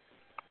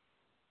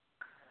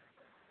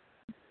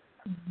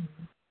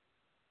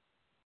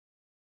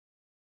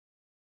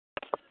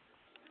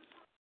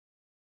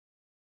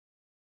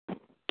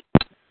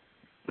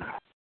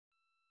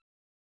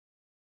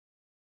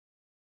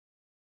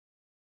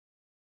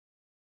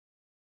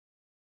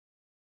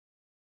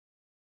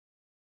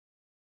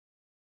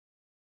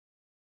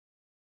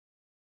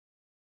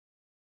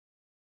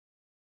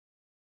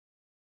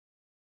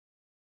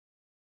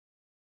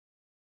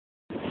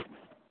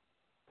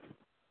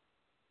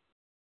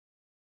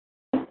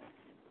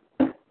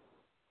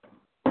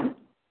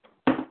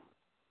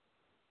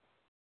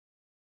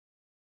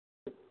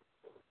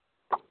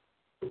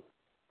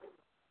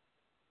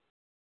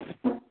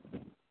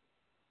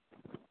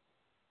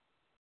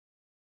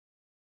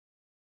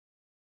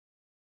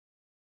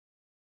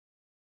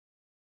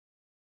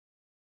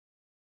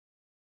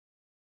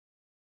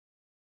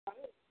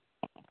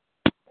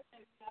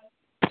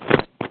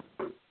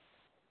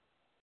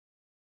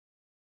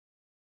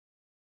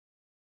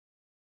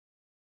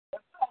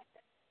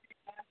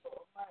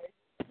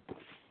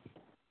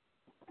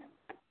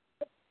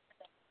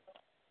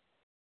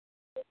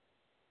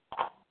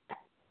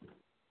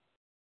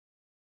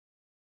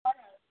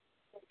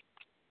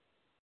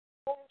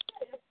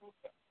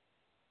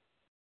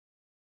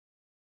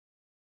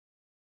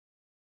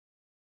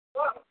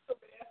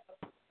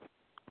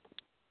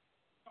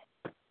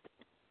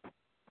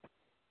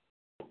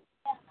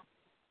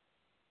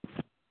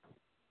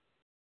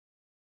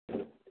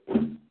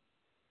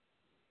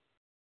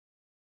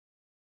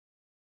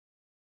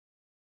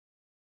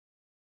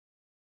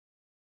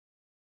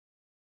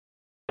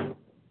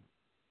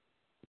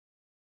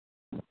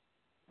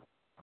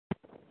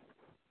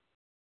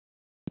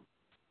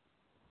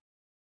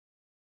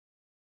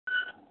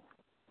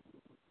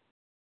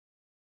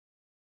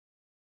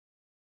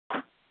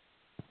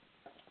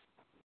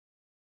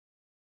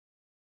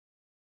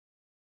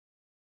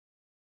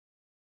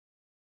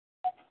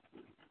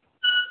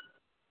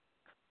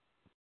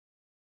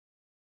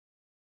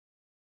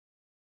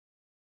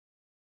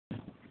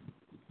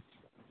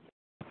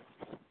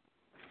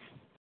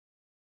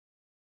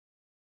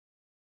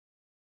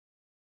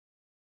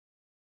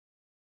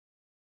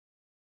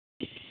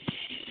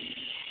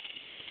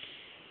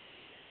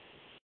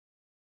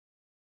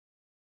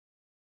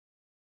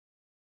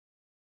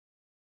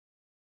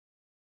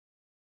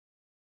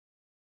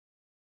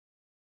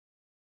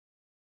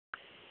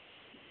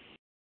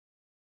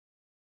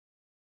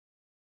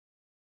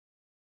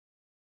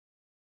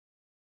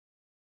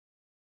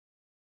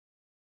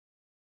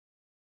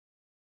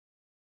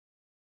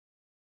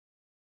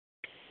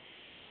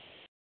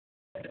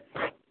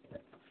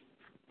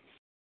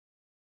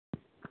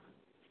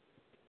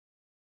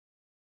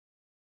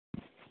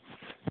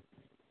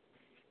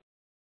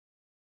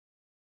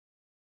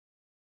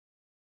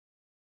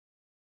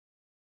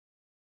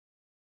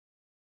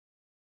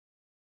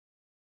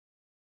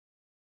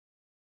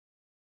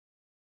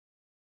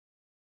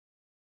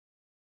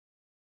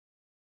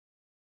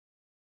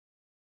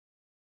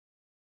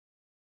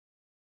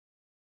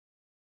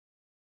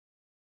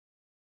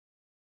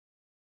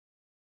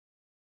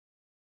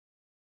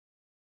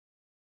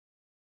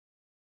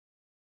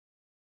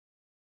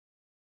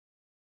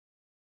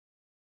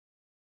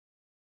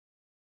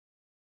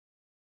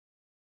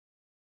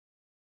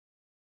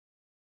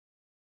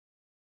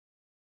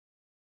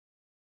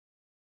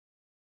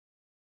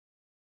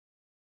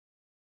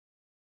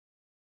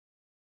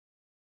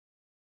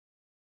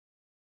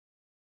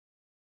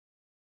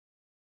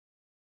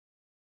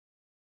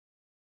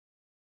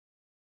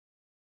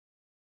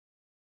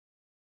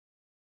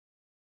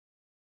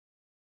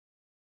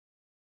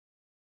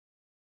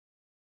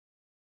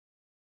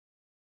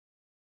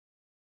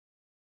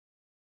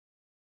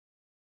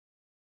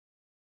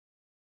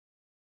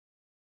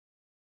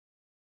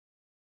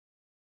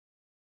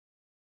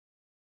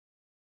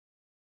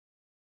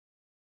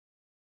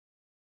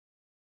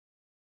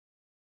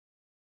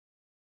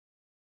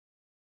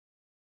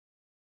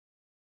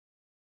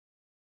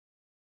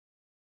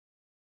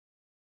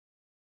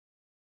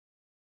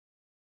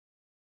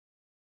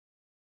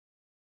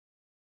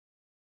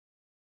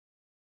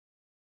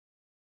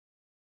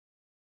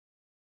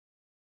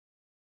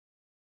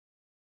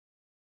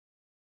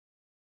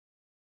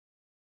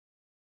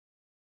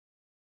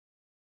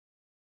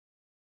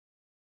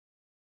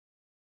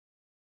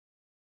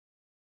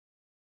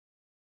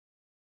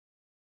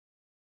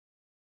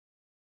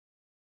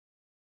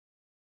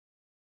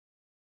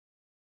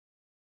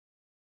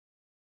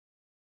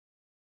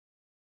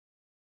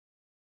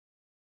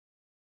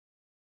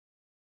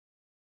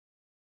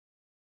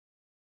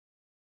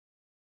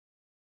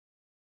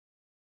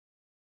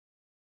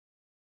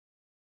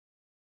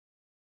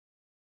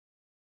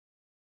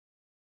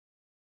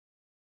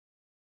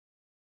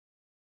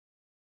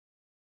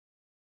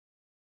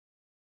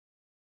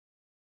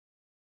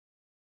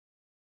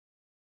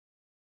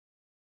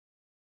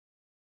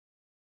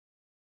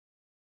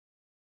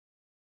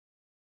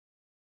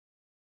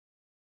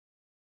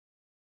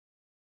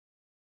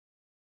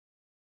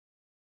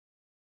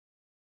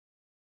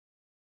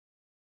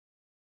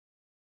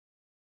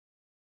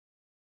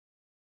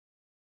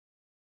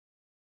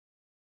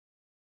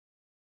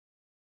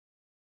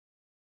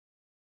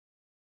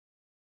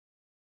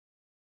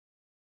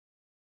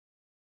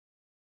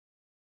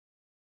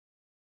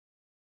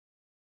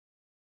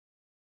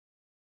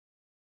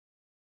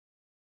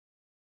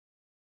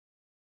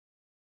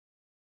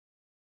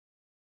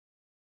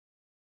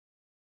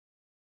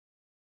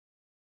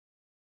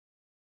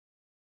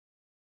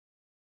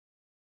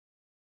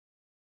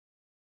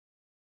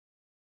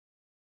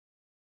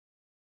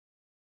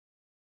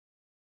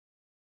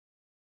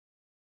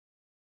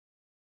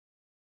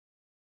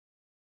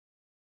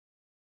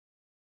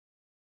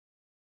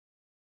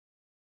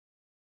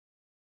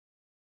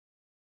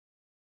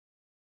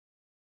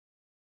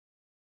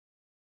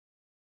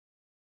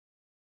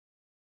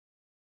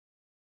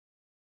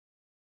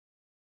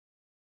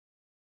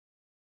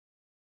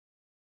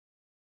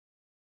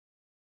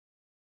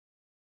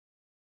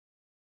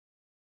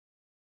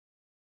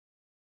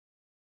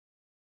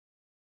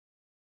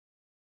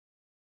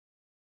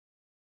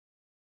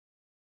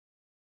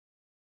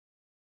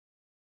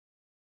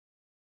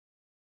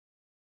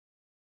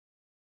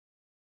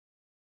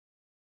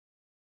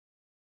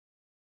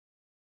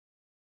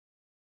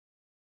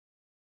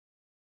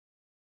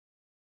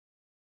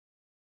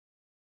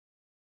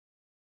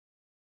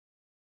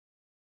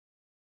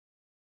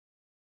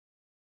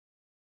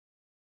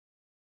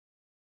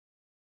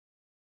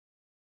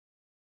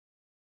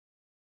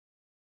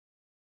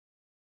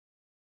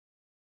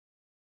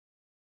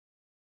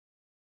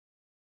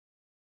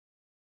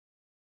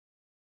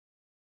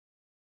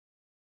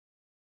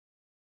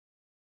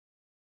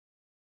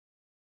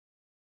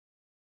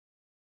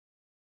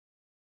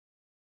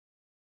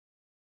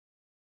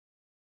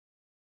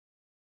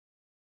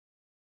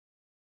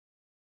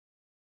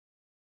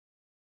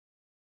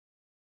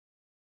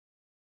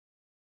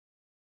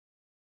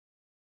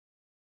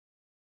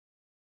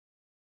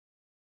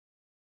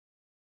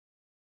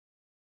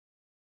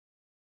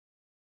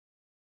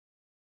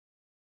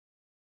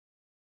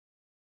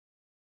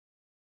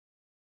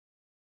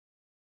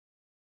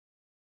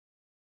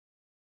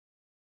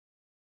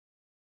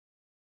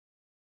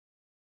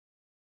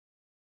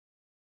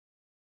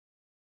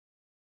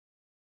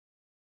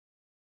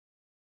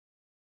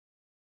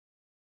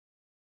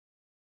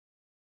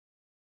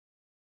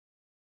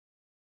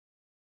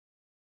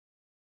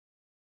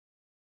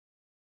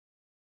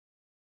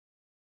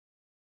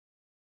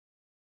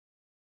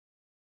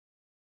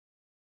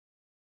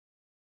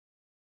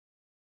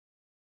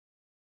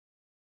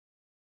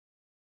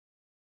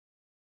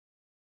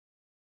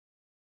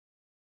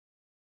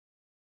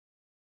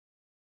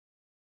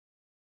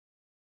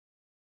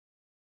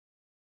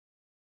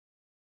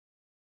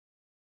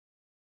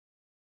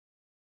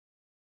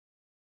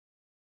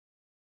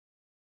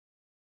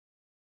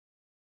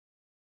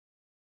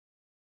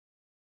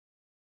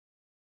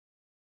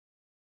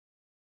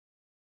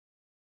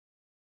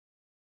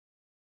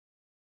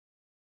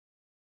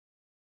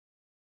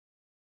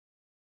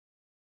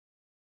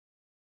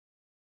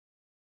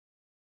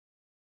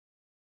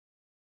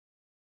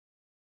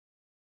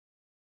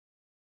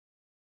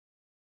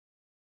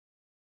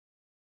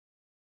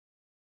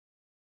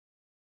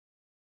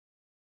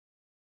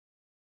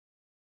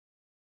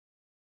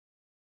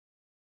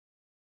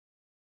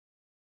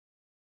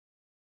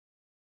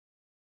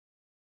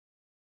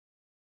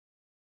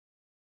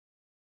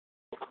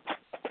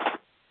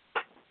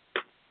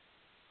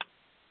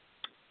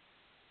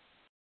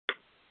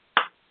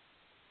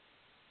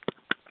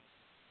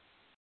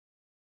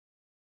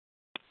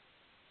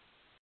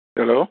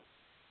 Hello?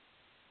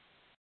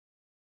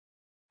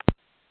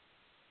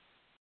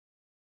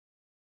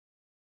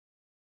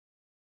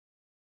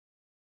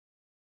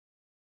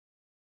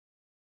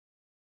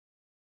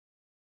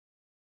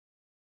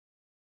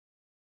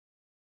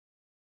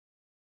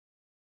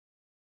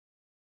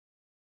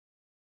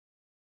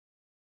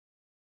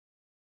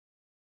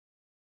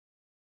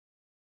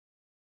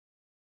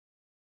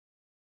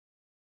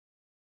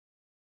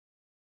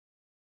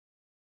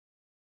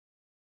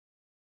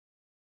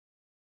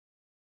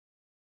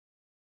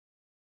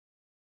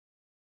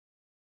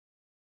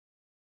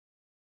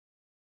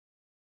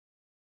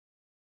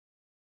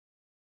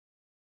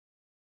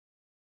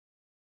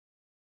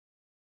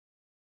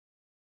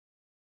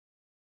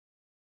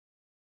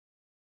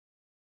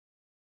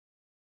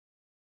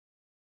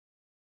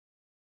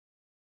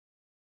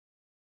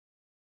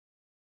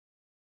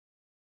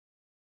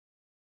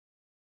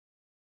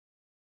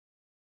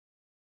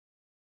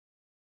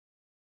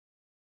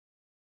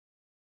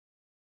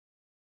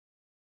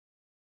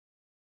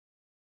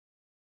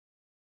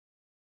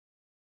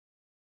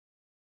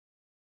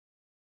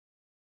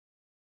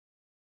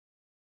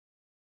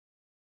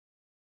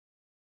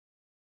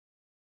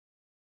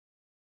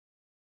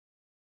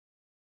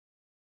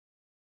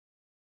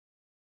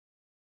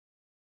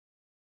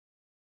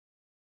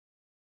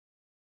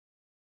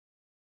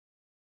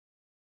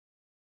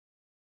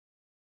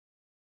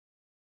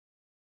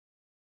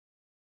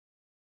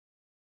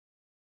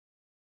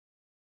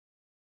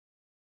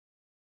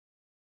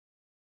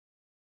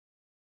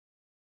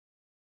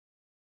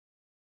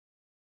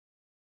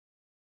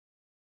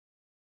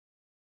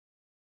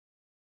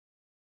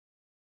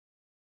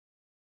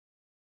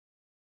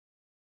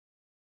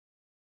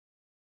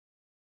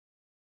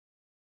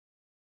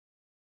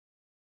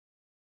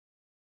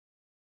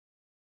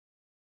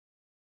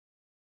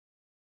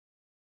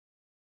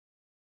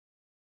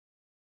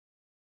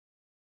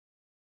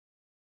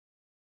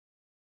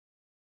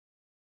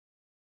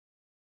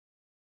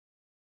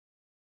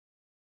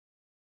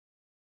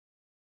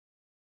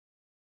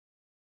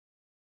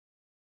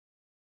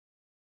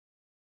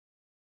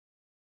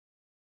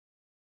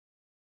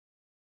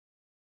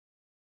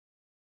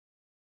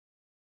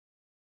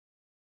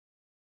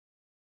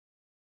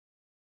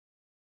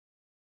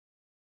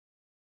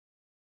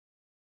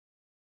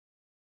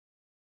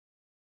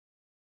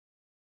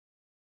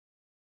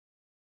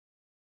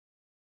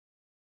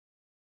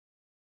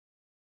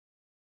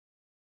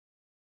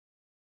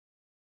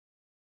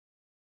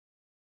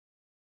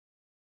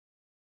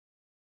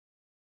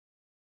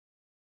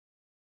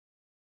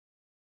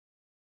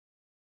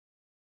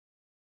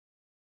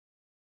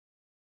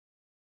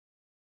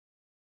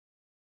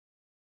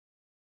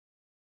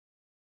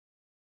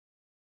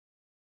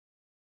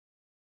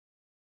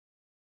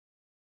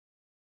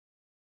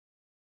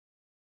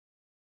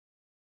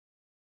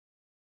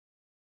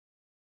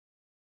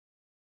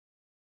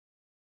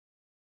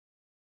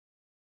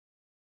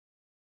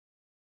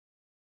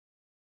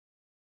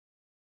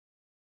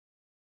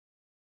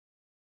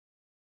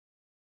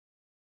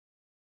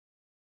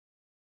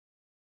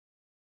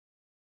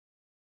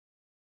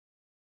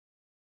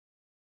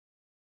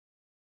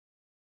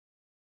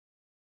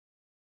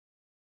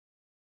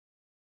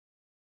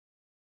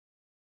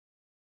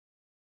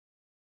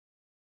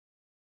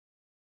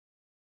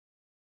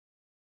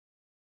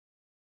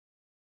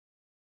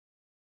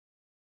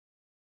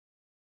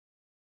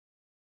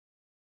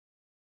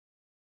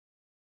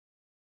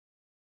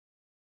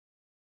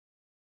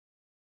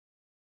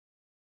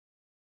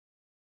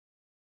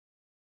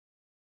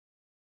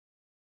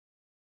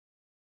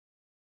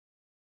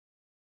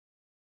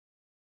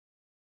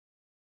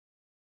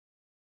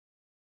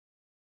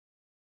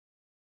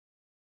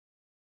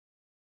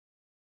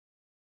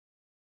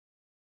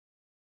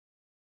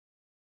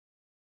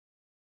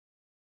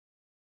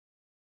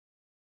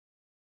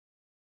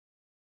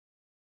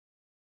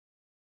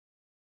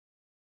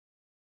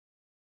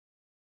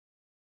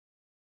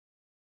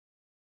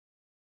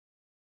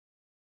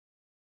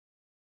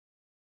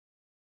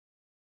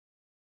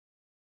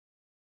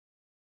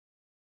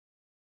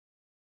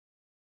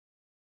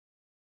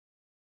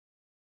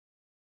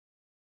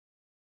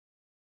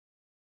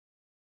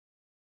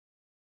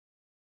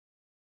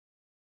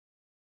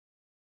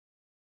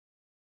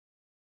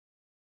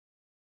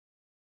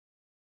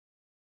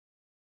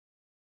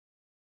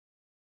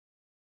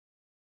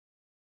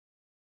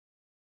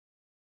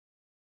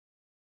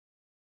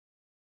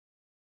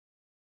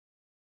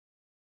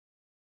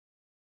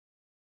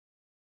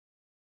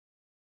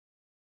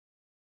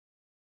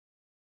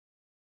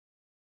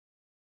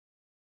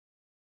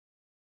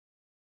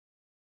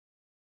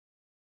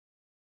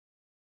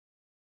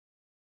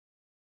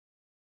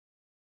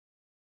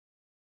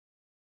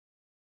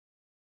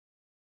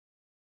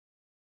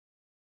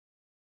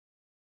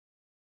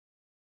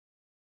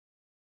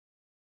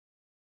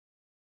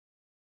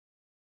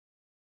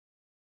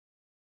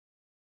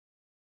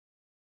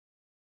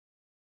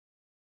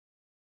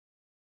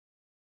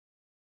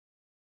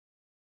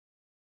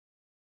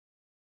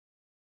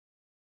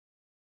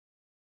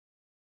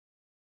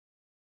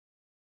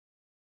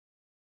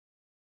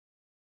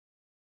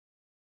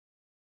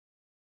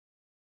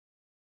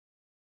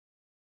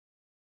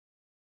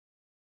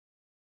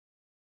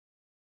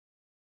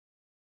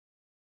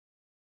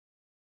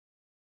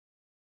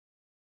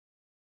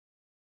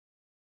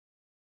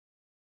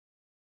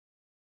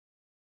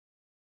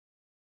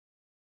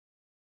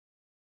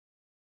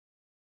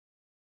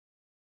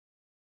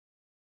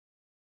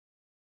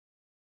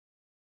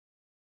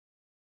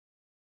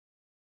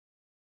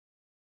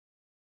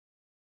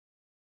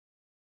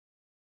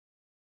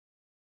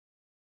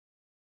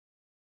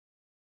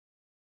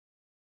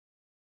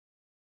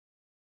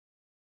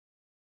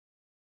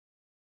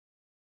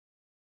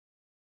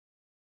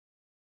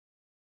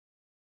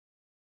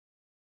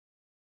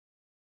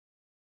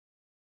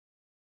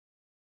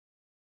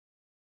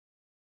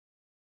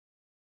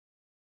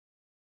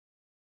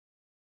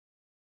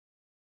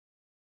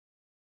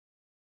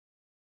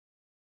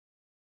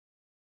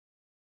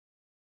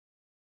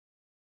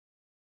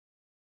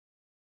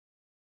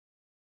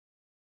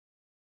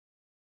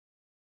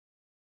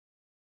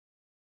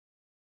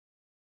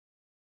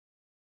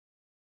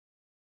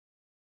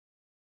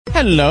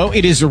 Hello,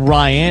 it is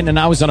Ryan, and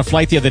I was on a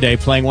flight the other day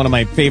playing one of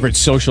my favorite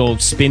social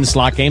spin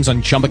slot games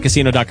on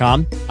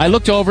ChumbaCasino.com. I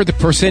looked over at the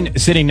person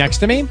sitting next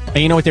to me, and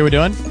you know what they were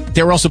doing?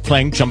 They were also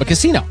playing Chumba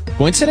Casino.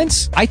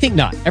 Coincidence? I think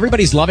not.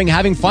 Everybody's loving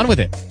having fun with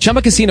it.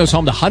 Chumba Casino is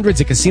home to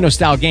hundreds of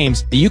casino-style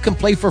games that you can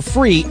play for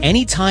free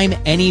anytime,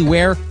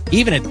 anywhere,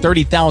 even at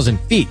 30,000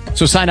 feet.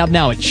 So sign up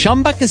now at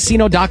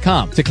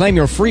ChumbaCasino.com to claim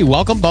your free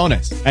welcome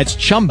bonus. That's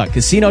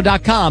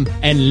ChumbaCasino.com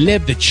and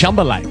live the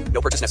Chumba life.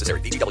 No purchase necessary.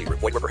 VGW Group.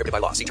 Void where prohibited by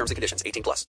law. See terms and conditions. 18+.